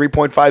estimate was,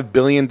 $3.5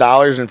 billion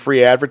in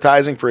free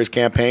advertising for his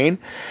campaign?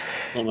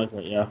 Something like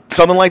that, yeah.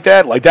 Something like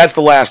that? Like, that's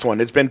the last one.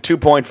 It's been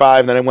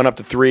 2.5, then it went up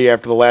to 3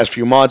 after the last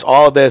few months.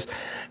 All of this.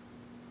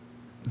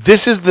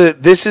 This is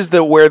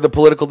the where the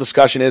political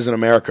discussion is in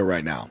America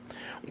right now.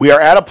 We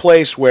are at a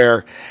place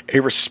where a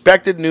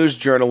respected news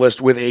journalist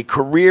with a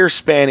career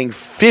spanning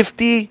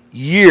 50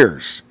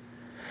 years,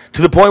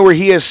 to the point where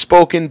he has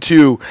spoken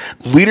to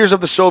leaders of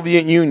the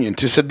Soviet Union,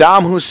 to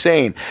Saddam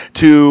Hussein,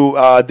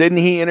 to didn't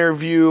he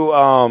interview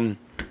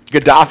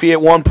Gaddafi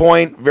at one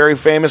point, very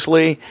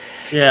famously?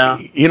 Yeah.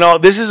 You know,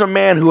 this is a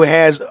man who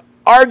has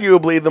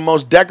arguably the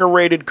most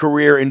decorated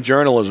career in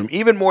journalism,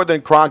 even more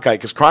than Cronkite,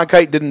 because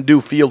Cronkite didn't do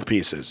field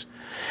pieces.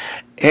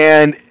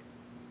 And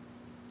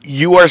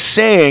you are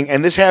saying,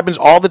 and this happens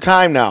all the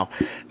time now,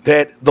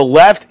 that the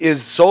left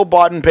is so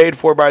bought and paid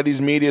for by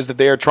these medias that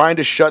they are trying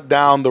to shut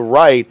down the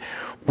right,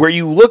 where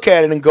you look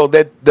at it and go,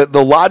 that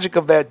the logic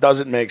of that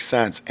doesn't make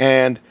sense.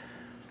 And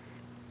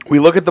we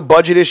look at the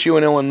budget issue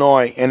in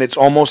Illinois, and it's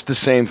almost the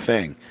same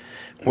thing,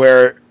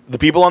 where the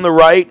people on the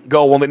right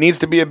go, well, it needs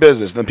to be a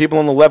business. And the people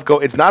on the left go,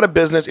 it's not a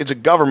business, it's a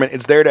government.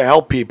 It's there to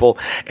help people.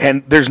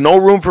 And there's no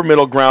room for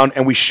middle ground,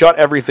 and we shut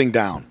everything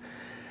down.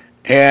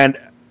 And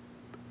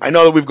I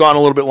know that we've gone a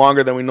little bit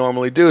longer than we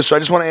normally do, so I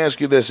just want to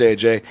ask you this,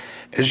 AJ.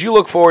 As you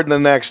look forward in the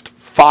next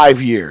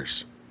 5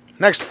 years,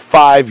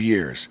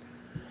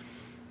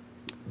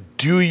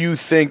 do you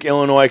think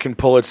Illinois can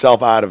pull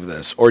itself out of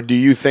this? Or do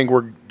you think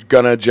we're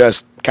going to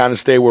just kind of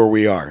stay where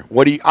we are?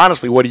 What do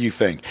you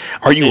think?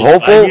 Are you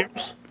hopeful?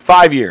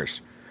 5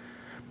 years.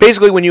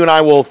 Basically, when you and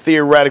I will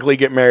theoretically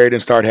get married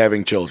and start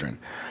having children.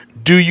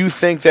 Do you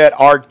think that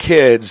our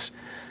kids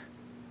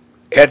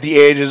at the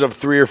ages of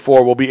 3 or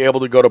 4 will be able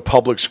to go to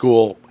public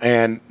school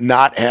and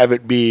not have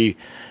it be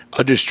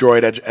a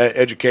destroyed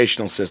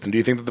educational system? Do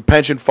you think that the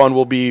pension fund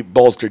will be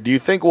bolstered? Do you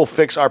think we'll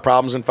fix our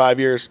problems in 5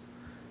 years?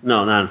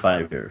 No, not in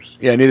 5 years.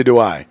 Yeah, neither do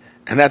I.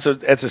 And that's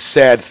a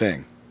sad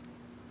thing.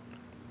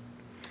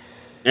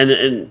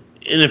 And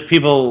if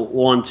people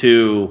want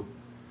to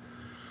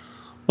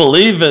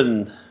believe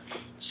in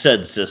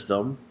said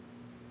system,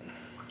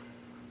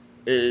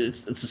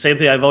 it's the same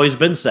thing I've always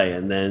been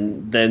saying.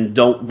 Then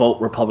don't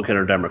vote Republican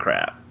or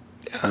Democrat.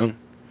 Yeah.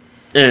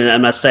 And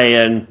I'm not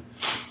saying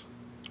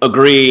a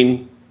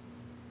green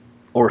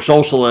or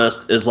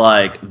socialist is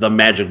like the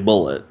magic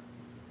bullet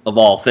of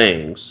all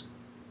things,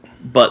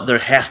 but there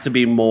has to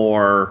be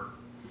more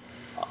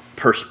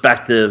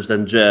perspectives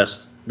than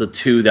just the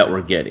two that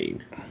we're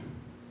getting,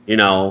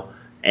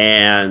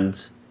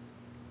 and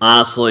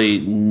honestly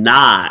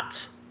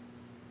not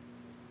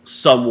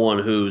someone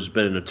who's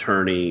been an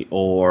attorney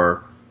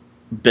or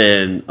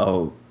been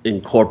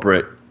in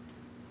corporate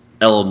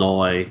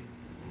Illinois,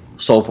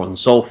 so forth and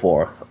so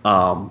forth.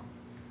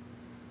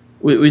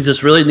 We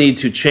just really need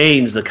to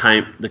change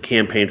the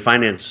campaign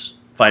finances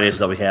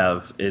that we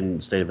have in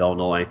the state of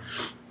Illinois.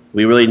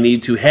 We really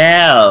need to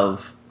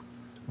have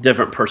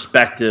different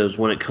perspectives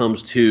when it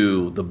comes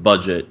to the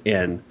budget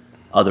and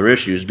other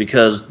issues,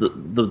 because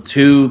the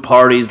two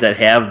parties that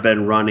have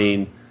been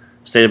running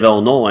the state of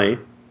Illinois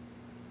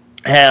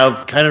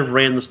have kind of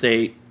ran the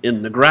state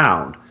in the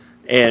ground.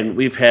 And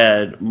we've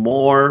had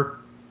more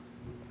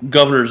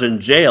governors in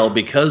jail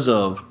because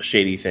of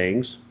shady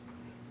things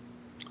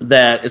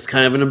that it's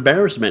kind of an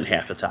embarrassment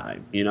half the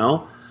time,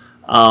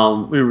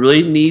 We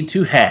really need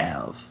to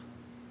have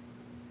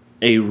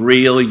a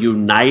real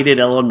united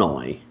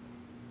Illinois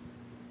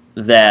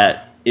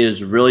that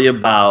is really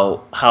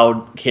about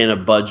how can a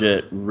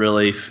budget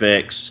really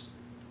fix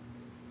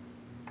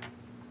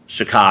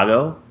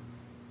Chicago,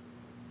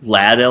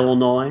 Ladd,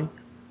 Illinois,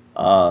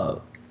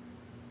 Anna,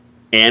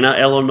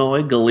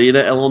 Illinois, Galena,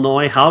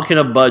 Illinois. How can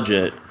a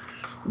budget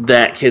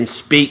that can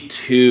speak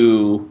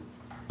to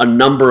a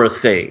number of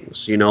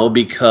things,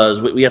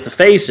 because we have to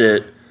face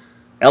it,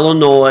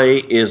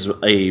 Illinois is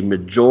a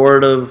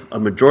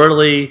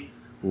majority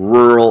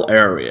rural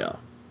area.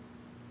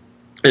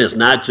 And it's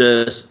not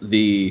just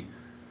the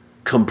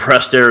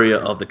compressed area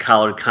of the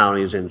Collard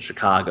counties in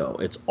Chicago.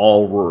 It's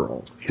all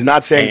rural. He's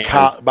not saying,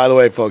 by the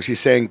way, folks,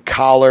 he's saying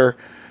Collard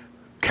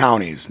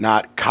counties,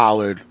 not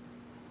Collard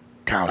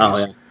counties.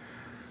 Oh,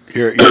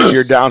 yeah.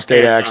 Your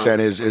downstate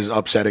accent is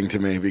upsetting to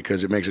me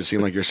because it makes it seem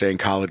like you're saying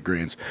collard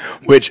greens,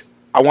 which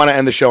I want to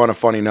end the show on a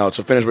funny note.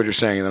 So finish what you're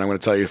saying, and then I'm going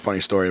to tell you a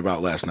funny story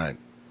about last night.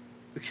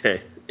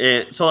 Okay.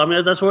 And so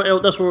that's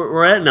where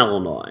we're at in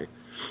Illinois.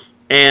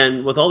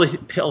 And with all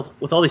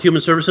the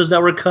human services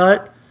that were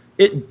cut,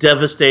 it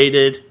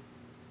devastated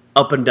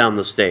up and down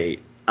the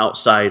state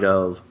outside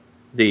of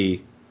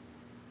the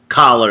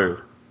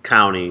Collard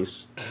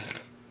counties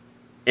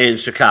in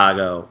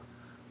Chicago.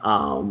 We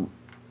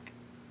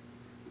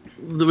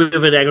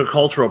have an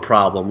agricultural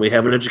problem. We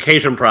have an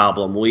education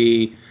problem.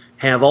 We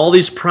have all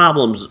these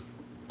problems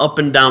up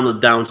and down the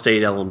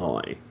downstate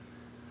Illinois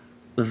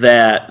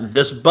that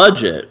this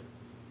budget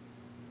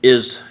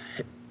is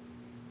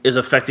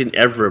affecting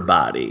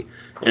everybody.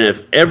 And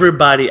if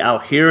everybody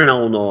out here in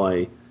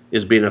Illinois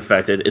is being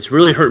affected, it's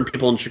really hurting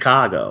people in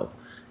Chicago.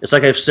 It's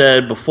like I've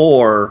said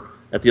before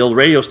at the old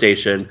radio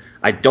station,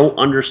 I don't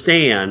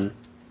understand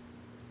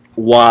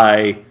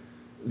why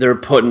they're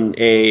putting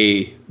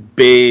a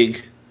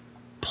big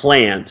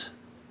plant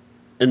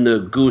in the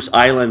Goose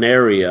Island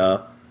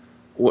area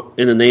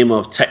in the name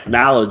of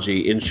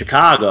technology in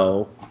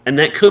Chicago, and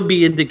that could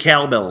be in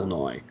DeKalb,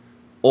 Illinois,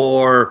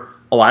 or,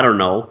 I don't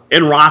know,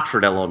 in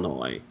Rockford,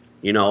 Illinois.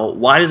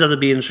 Why does it have to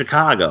be in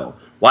Chicago?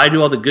 Why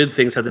do all the good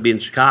things have to be in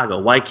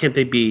Chicago? Why can't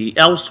they be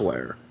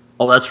elsewhere?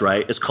 Oh, that's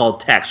right. It's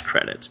called tax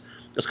credits.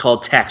 It's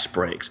called tax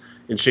breaks.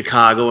 In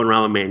Chicago and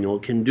Rahm Emanuel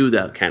can do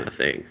that kind of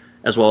thing,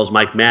 as well as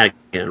Mike Madigan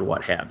and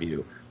what have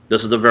you.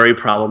 This is the very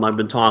problem I've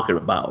been talking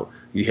about.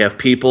 You have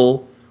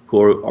people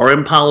who are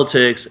in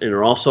politics and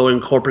are also in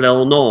corporate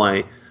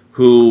Illinois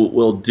who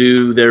will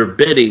do their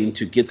bidding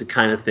to get the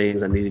kind of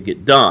things that need to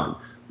get done.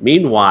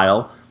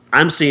 Meanwhile,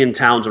 I'm seeing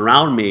towns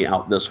around me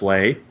out this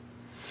way.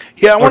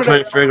 Yeah, we're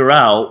trying to figure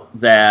out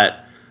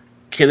that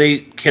can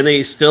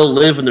they still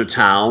live in their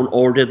town,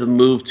 or did they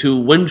move to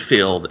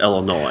Winfield,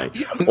 Illinois?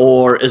 Yeah.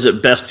 Or is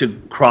it best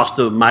to cross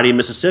the mighty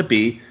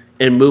Mississippi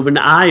and move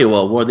into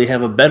Iowa, where they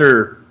have a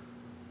better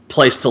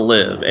place to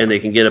live and they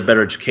can get a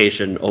better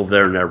education over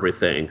there and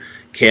everything?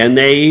 Can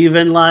they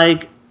even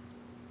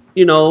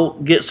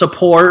get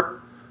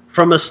support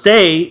from a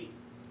state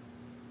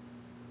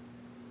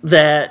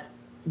that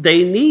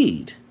they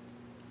need?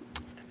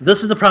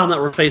 This is the problem that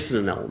we're facing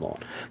in Illinois.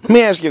 Let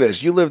me ask you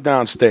this. You live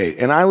downstate,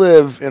 and I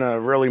live in a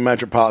really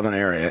metropolitan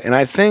area, and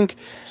I think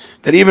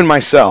that even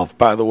myself,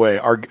 by the way,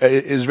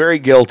 is very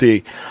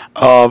guilty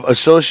of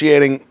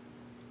associating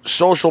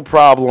social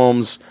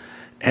problems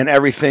and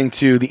everything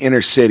to the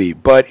inner city.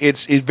 But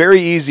it's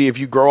very easy if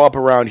you grow up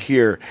around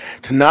here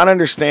to not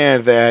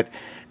understand that,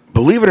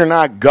 believe it or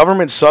not,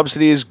 government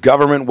subsidies,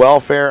 government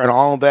welfare, and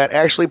all of that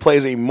actually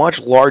plays a much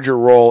larger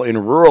role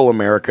in rural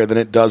America than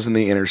it does in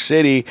the inner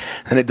city,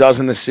 than it does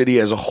in the city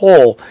as a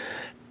whole.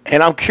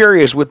 And I'm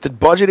curious, with the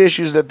budget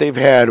issues that they've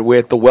had,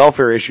 with the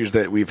welfare issues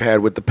that we've had,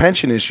 with the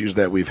pension issues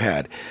that we've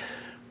had,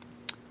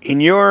 in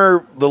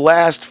the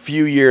last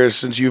few years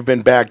since you've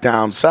been back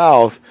down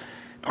south,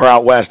 or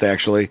out west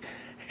actually,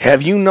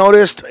 Have you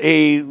noticed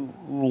a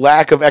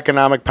lack of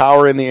economic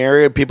power in the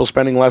area? People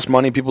spending less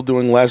money, people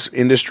doing less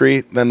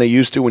industry than they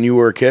used to when you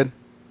were a kid?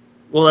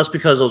 Well, that's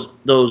because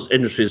those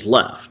industries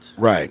left.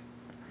 Right.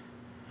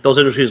 Those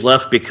industries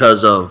left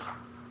because of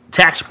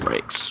tax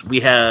breaks. We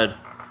had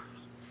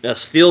a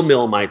steel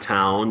mill in my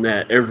town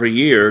that every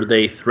year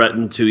they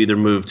threatened to either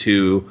move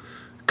to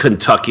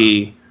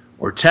Kentucky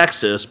or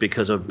Texas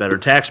because of better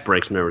tax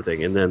breaks and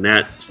everything. And then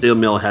that steel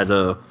mill had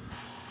to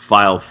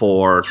file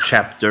for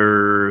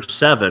Chapter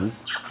 7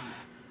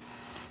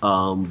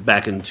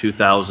 back in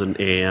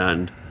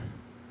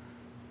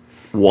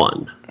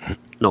 2001.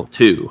 No,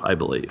 2, I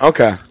believe.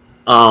 Okay.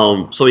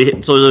 So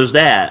there's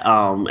that.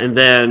 And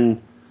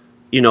then,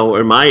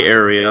 in my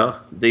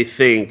area, they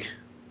think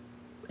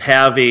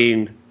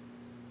having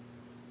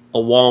a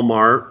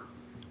Walmart,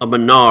 a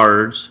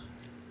Menards,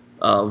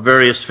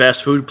 various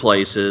fast food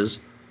places,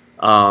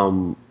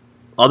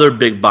 other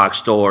big box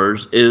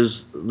stores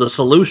is the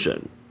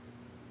solution.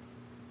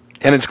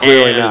 And it's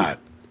clearly not.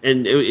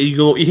 And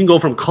you can go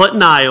from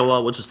Clinton,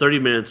 Iowa, which is 30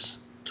 minutes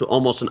to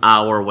almost an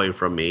hour away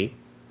from me,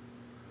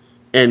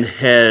 and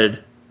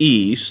head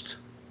east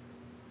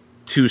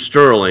to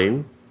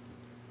Sterling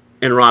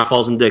and Rock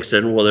Falls and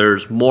Dixon, where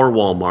there's more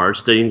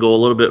Walmarts. Then you can go a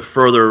little bit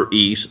further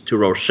east to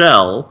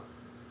Rochelle,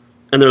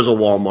 and there's a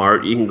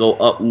Walmart. You can go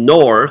up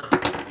north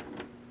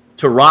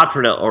to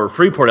Rockford or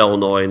Freeport,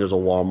 Illinois, and there's a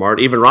Walmart.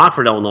 Even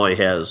Rockford, Illinois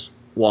has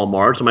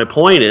Walmarts. And my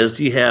point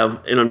is, you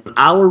have in an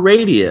hour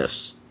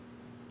radius,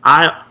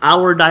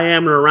 hour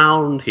diameter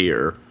around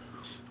here,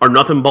 are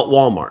nothing but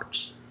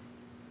Walmarts.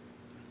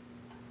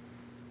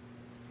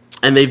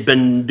 And they've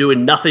been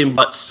doing nothing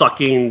but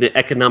sucking the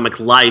economic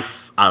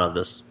life out of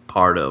this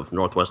part of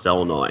Northwest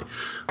Illinois.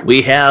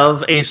 We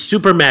have a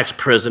Supermax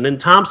prison in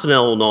Thompson,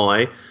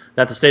 Illinois,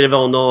 that the state of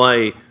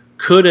Illinois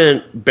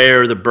couldn't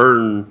bear the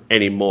burden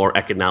anymore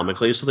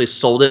economically, so they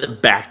sold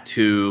it back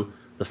to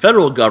the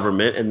federal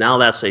government, and now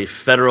that's a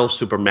federal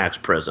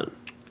Supermax prison.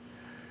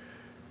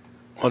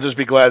 I'll just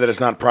be glad that it's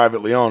not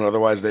privately owned.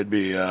 Otherwise, they'd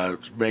be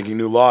making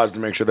new laws to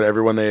make sure that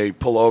everyone they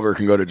pull over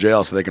can go to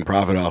jail so they can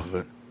profit off of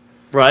it.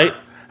 Right?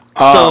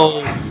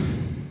 So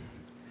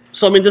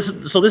I mean, this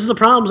is the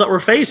problems that we're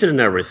facing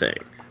and everything.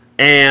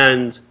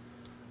 And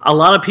a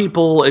lot of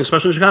people,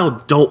 especially in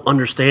Chicago, don't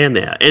understand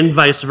that, and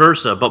vice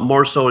versa, but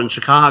more so in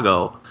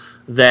Chicago,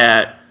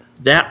 that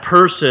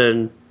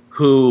person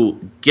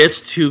who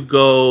gets to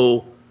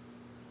go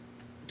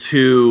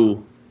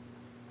to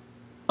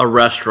a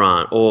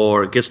restaurant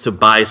or gets to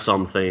buy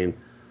something,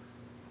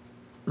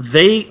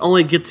 they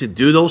only get to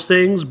do those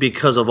things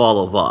because of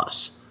all of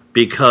us,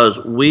 because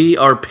we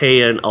are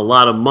paying a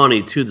lot of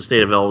money to the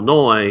state of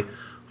Illinois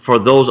for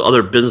those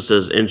other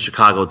businesses in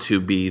Chicago to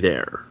be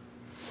there.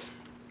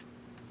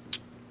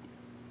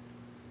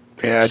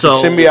 Yeah, it's a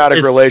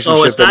symbiotic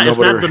relationship. So it's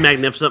not the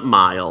Magnificent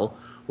Mile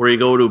where you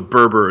go to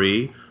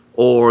Burberry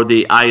or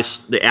the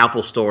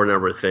Apple Store and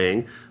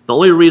everything. The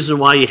only reason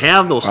why you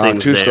have those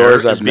things two there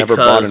stores is I've never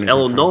bought because anything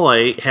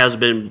Illinois has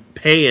been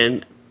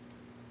paying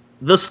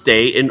the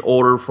state in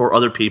order for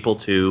other people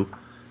to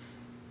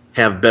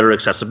have better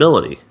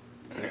accessibility.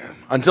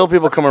 Until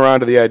people come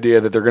around to the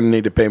idea that they're going to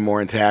need to pay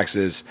more in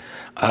taxes,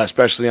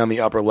 especially on the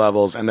upper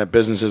levels, and that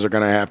businesses are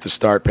going to have to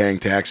start paying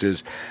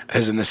taxes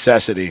as a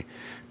necessity.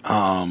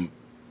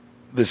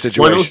 The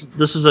situation.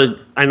 This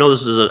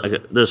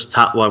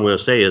top what I'm going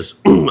to say is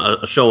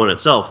a show in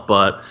itself,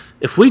 but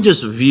if we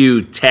just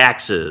view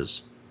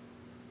taxes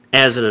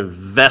as an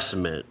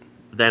investment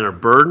than a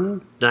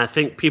burden, then I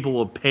think people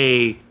will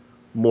pay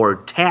more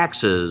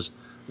taxes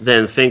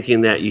than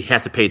thinking that you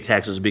have to pay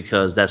taxes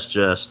because that's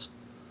just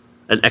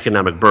an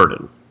economic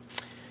burden.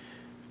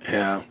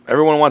 Yeah,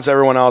 everyone wants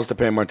everyone else to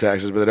pay more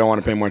taxes, but they don't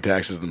want to pay more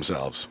taxes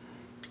themselves.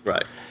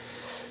 Right.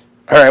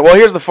 All right, well,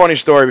 here's the funny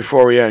story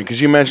before we end,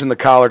 because you mentioned the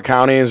collar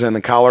counties and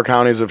the collar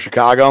counties of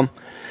Chicago,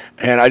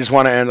 and I just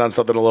want to end on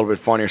something a little bit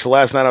funnier. So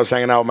last night I was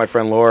hanging out with my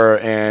friend Laura,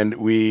 and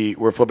we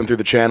were flipping through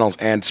the channels,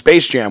 and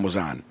Space Jam was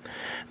on,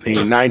 the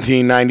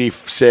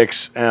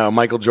 1996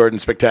 Michael Jordan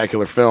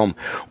spectacular film,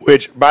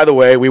 which, by the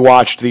way, we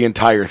watched the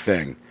entire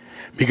thing,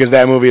 because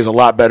that movie is a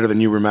lot better than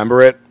you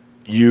remember it.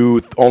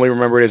 You only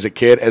remember it as a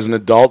kid. As an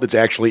adult, it's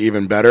actually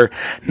even better.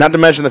 Not to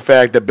mention the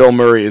fact that Bill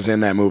Murray is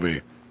in that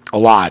movie a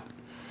lot.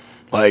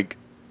 Like,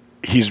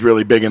 he's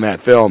really big in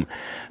that film.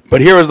 But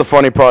here is the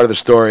funny part of the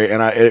story,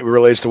 and it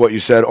relates to what you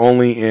said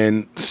only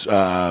in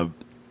sound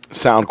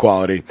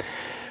quality.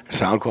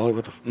 Sound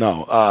quality?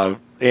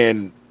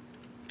 In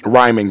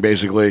rhyming,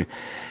 basically,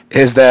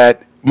 is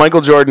that Michael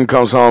Jordan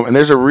comes home, and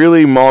there's a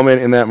really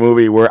moment in that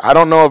movie where I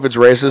don't know if it's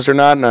racist or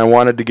not, and I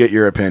wanted to get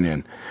your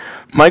opinion.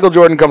 Michael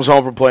Jordan comes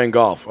home from playing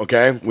golf,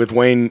 okay, with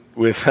Wayne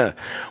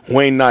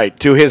Knight,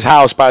 to his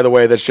house, by the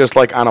way, that's just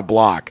like on a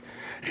block.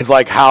 It's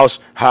like house,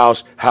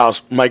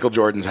 Michael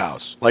Jordan's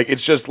house. Like,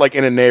 it's just like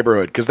in a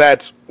neighborhood, because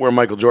that's where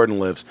Michael Jordan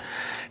lives.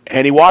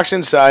 And he walks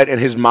inside, and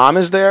his mom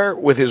is there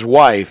with his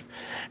wife,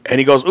 and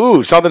he goes,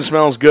 "Ooh, something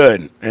smells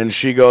good." And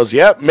she goes,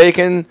 "Yep,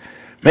 making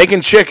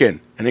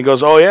chicken." And he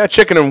goes, "Oh, yeah,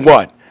 chicken and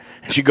what?"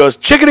 And she goes,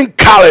 "Chicken and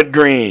collard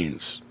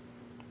greens."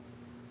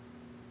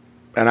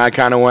 And I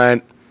kind of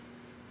went,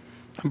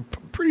 I'm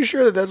pretty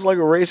sure that's like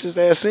a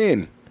racist-ass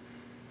scene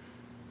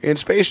in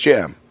Space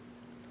Jam.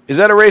 Is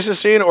that a racist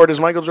scene, or does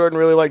Michael Jordan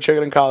really like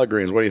chicken and collard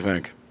greens? What do you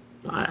think?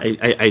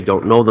 I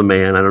don't know the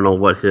man. I don't know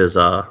what his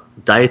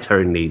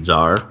dietary needs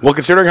are. Well,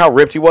 considering how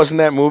ripped he was in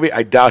that movie,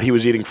 I doubt he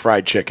was eating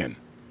fried chicken.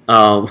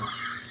 One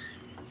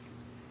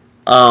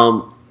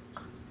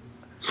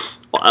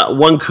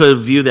could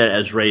view that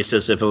as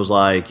racist if it was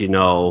like,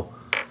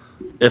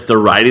 if the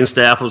writing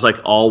staff was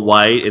like all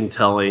white and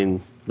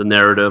telling the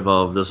narrative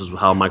of this is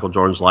how Michael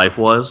Jordan's life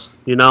was,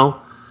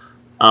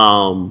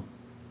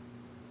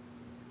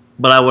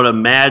 But I would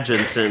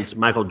imagine since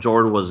Michael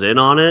Jordan was in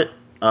on it,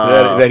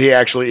 that he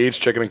actually eats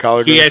chicken and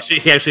collard greens.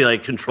 He actually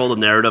like controlled the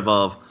narrative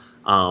of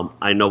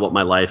I know what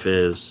my life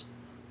is.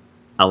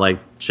 I like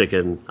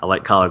chicken. I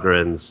like collard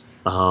greens.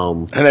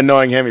 And then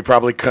knowing him, he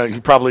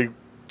probably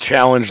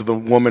challenged the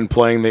woman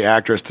playing the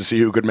actress to see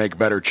who could make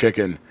better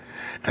chicken,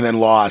 and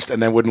then lost,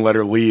 and then wouldn't let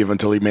her leave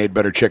until he made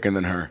better chicken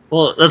than her.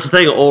 Well, that's the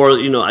thing. Or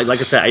like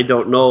I said, I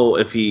don't know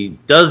if he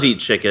does eat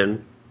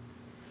chicken.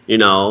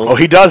 Oh,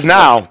 he does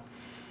now.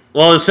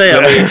 Well,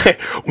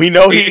 we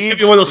know he it eats. could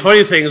be one of those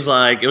funny things.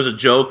 Like it was a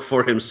joke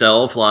for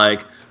himself.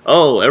 Like,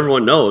 oh,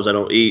 everyone knows I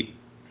don't eat,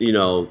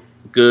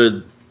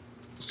 good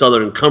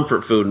Southern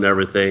comfort food and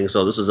everything.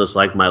 So this is just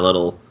like my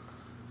little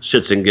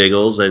shits and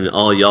giggles, and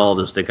all y'all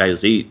just think I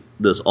just eat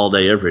this all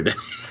day, every day.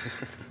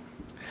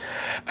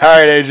 All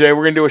right, AJ,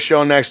 we're gonna do a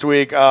show next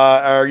week.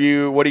 What do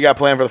you got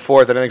planned for the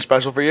 4th? Anything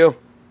special for you?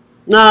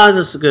 Nah,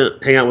 just gonna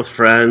hang out with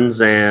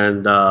friends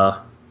and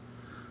the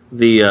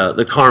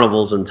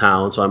carnival's in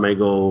town, so I may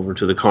go over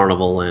to the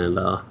carnival and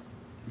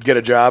get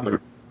a job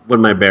with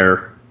my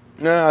bear.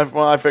 No,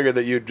 well, I figured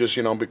that you'd just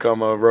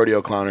become a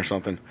rodeo clown or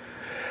something.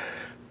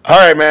 All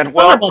right, man.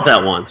 Well, I thought about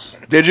that once.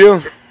 Did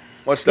you?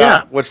 What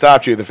stopped? Yeah. What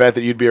stopped you? The fact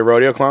that you'd be a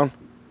rodeo clown?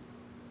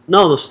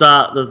 No,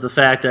 the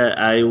fact that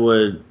I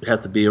would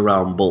have to be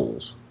around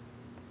bulls.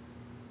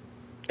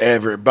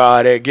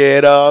 Everybody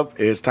get up.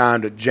 It's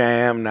time to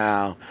jam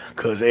now.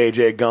 Because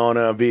AJ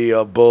gonna be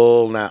a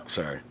bull now.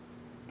 Sorry.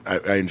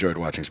 I enjoyed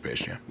watching Space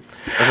Jam.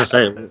 I'd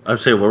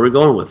say, where are we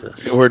going with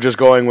this? We're just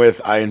going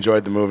with, I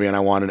enjoyed the movie, and I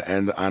wanted to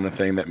end on a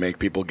thing that make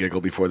people giggle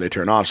before they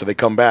turn off, so they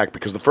come back,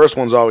 because the first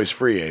one's always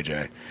free, AJ.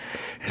 Are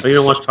you going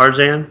to watch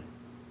Tarzan?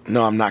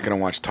 No, I'm not going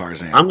to watch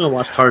Tarzan. I'm going to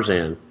watch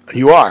Tarzan.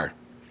 You are?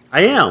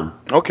 I am.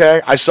 Okay.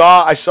 I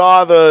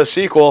saw the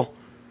sequel.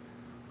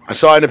 I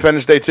saw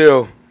Independence Day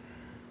 2.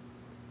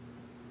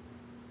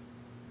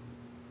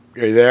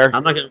 Are you there?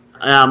 I'm not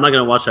going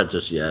to watch that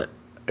just yet.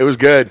 It was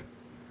good.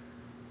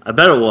 I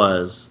bet it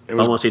was. I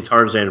want to see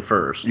Tarzan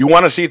first. You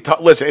want to see?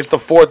 Listen, it's the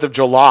 4th of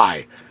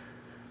July.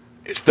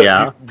 It's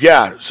the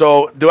yeah.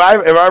 So have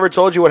I ever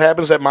told you what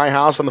happens at my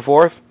house on the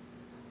 4th?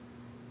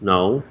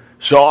 No.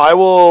 So I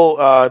will.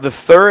 The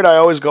 3rd, I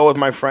always go with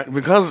my friend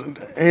because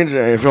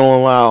AJ, if you'll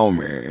allow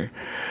me.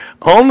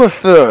 On the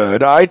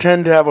 3rd, I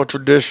tend to have a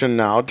tradition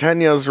now,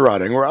 10 years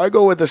running, where I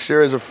go with a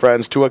series of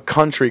friends to a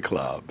country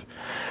club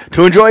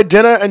to enjoy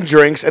dinner and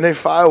drinks and a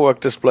firework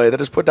display that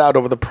is put out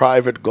over the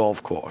private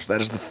golf course. That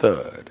is the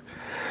 3rd.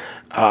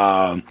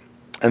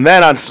 And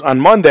then on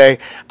Monday,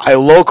 I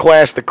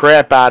low-class the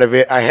crap out of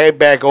it. I head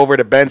back over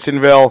to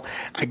Bensonville.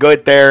 I go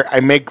there. I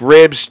make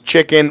ribs,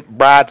 chicken,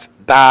 brats,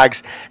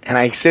 dogs, and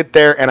I sit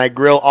there and I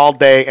grill all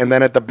day. And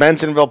then at the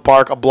Bensonville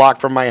Park, a block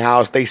from my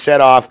house, they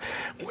set off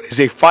what is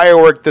a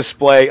firework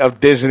display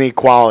of Disney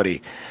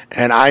quality.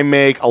 And I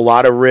make a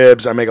lot of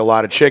ribs, I make a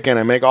lot of chicken,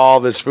 I make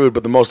all this food.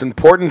 But the most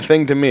important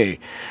thing to me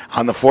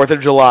on the 4th of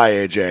July,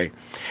 AJ,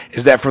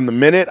 is that from the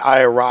minute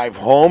I arrive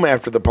home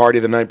after the party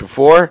the night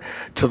before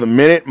to the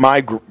minute my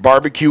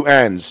barbecue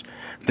ends,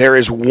 there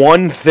is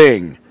one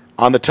thing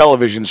on the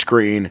television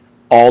screen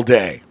all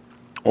day.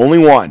 Only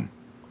one.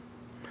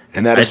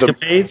 And that is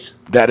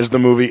the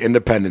movie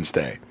Independence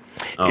Day.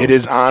 Oh. It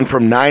is on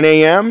from 9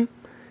 a.m.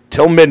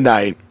 till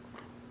midnight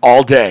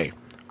all day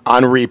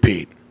on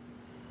repeat.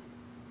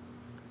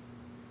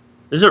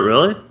 Is it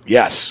really?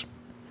 Yes.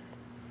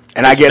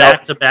 And I get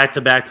back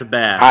to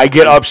back. I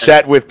get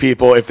upset with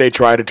people if they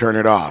try to turn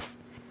it off.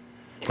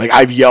 Like,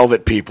 I've yelled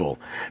at people.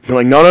 Be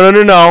like,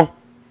 no.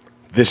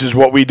 This is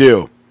what we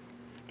do.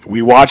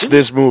 We watch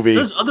this movie.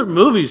 There's other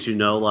movies,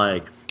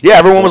 like... Yeah,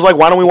 everyone was like,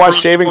 why don't we watch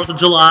Saving... 4th of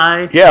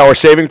July. Yeah, or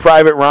Saving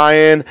Private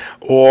Ryan,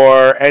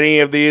 or any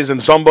of these.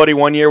 And somebody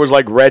one year was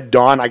like Red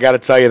Dawn. I got to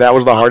tell you, that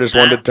was the hardest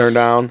one to turn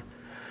down.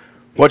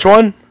 Which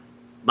one?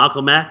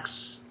 Malcolm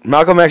X.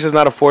 Malcolm X is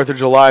not a 4th of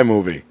July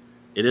movie.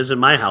 It is in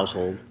my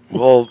household.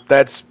 Well,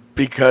 that's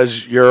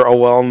because you're a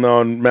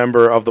well-known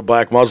member of the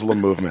Black Muslim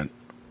movement.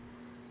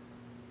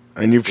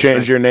 And you've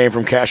changed your name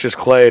from Cassius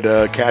Clay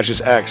to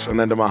Cassius X and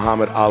then to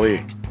Muhammad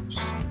Ali.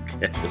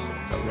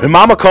 When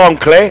Mama call him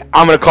Clay,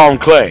 I'm going to call him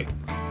Clay.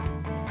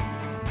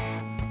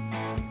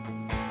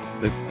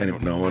 Anyway,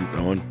 no one?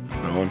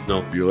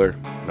 No. Bueller?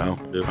 No?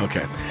 Yeah.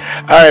 Okay.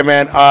 All right,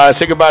 man.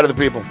 Say goodbye to the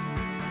people.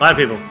 Bye,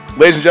 people.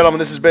 Ladies and gentlemen,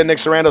 this has been Nick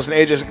Sarandos and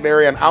AJ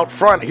Secondary Out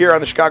Front here on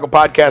the Chicago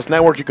Podcast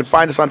Network. You can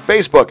find us on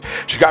Facebook,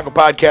 Chicago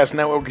Podcast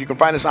Network. You can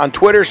find us on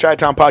Twitter,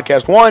 Chi-Town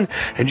Podcast 1.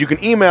 And you can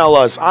email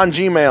us on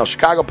Gmail,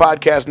 Chicago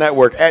Podcast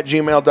Network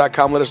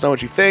 @gmail.com. Let us know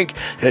what you think,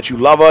 that you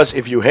love us,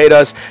 if you hate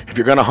us, if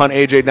you're going to hunt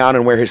AJ down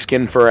and wear his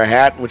skin for a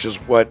hat, which is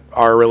what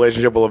our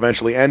relationship will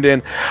eventually end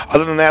in.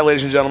 Other than that,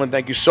 ladies and gentlemen,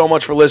 thank you so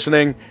much for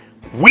listening.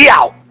 We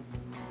out!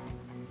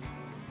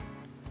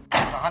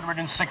 It's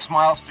 106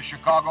 miles to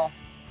Chicago.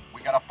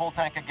 We got a full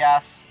tank of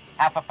gas,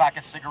 half a pack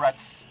of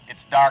cigarettes.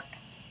 It's dark,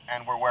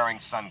 and we're wearing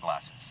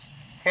sunglasses.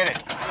 Hit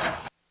it.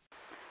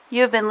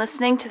 You have been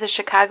listening to the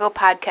Chicago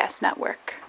Podcast Network.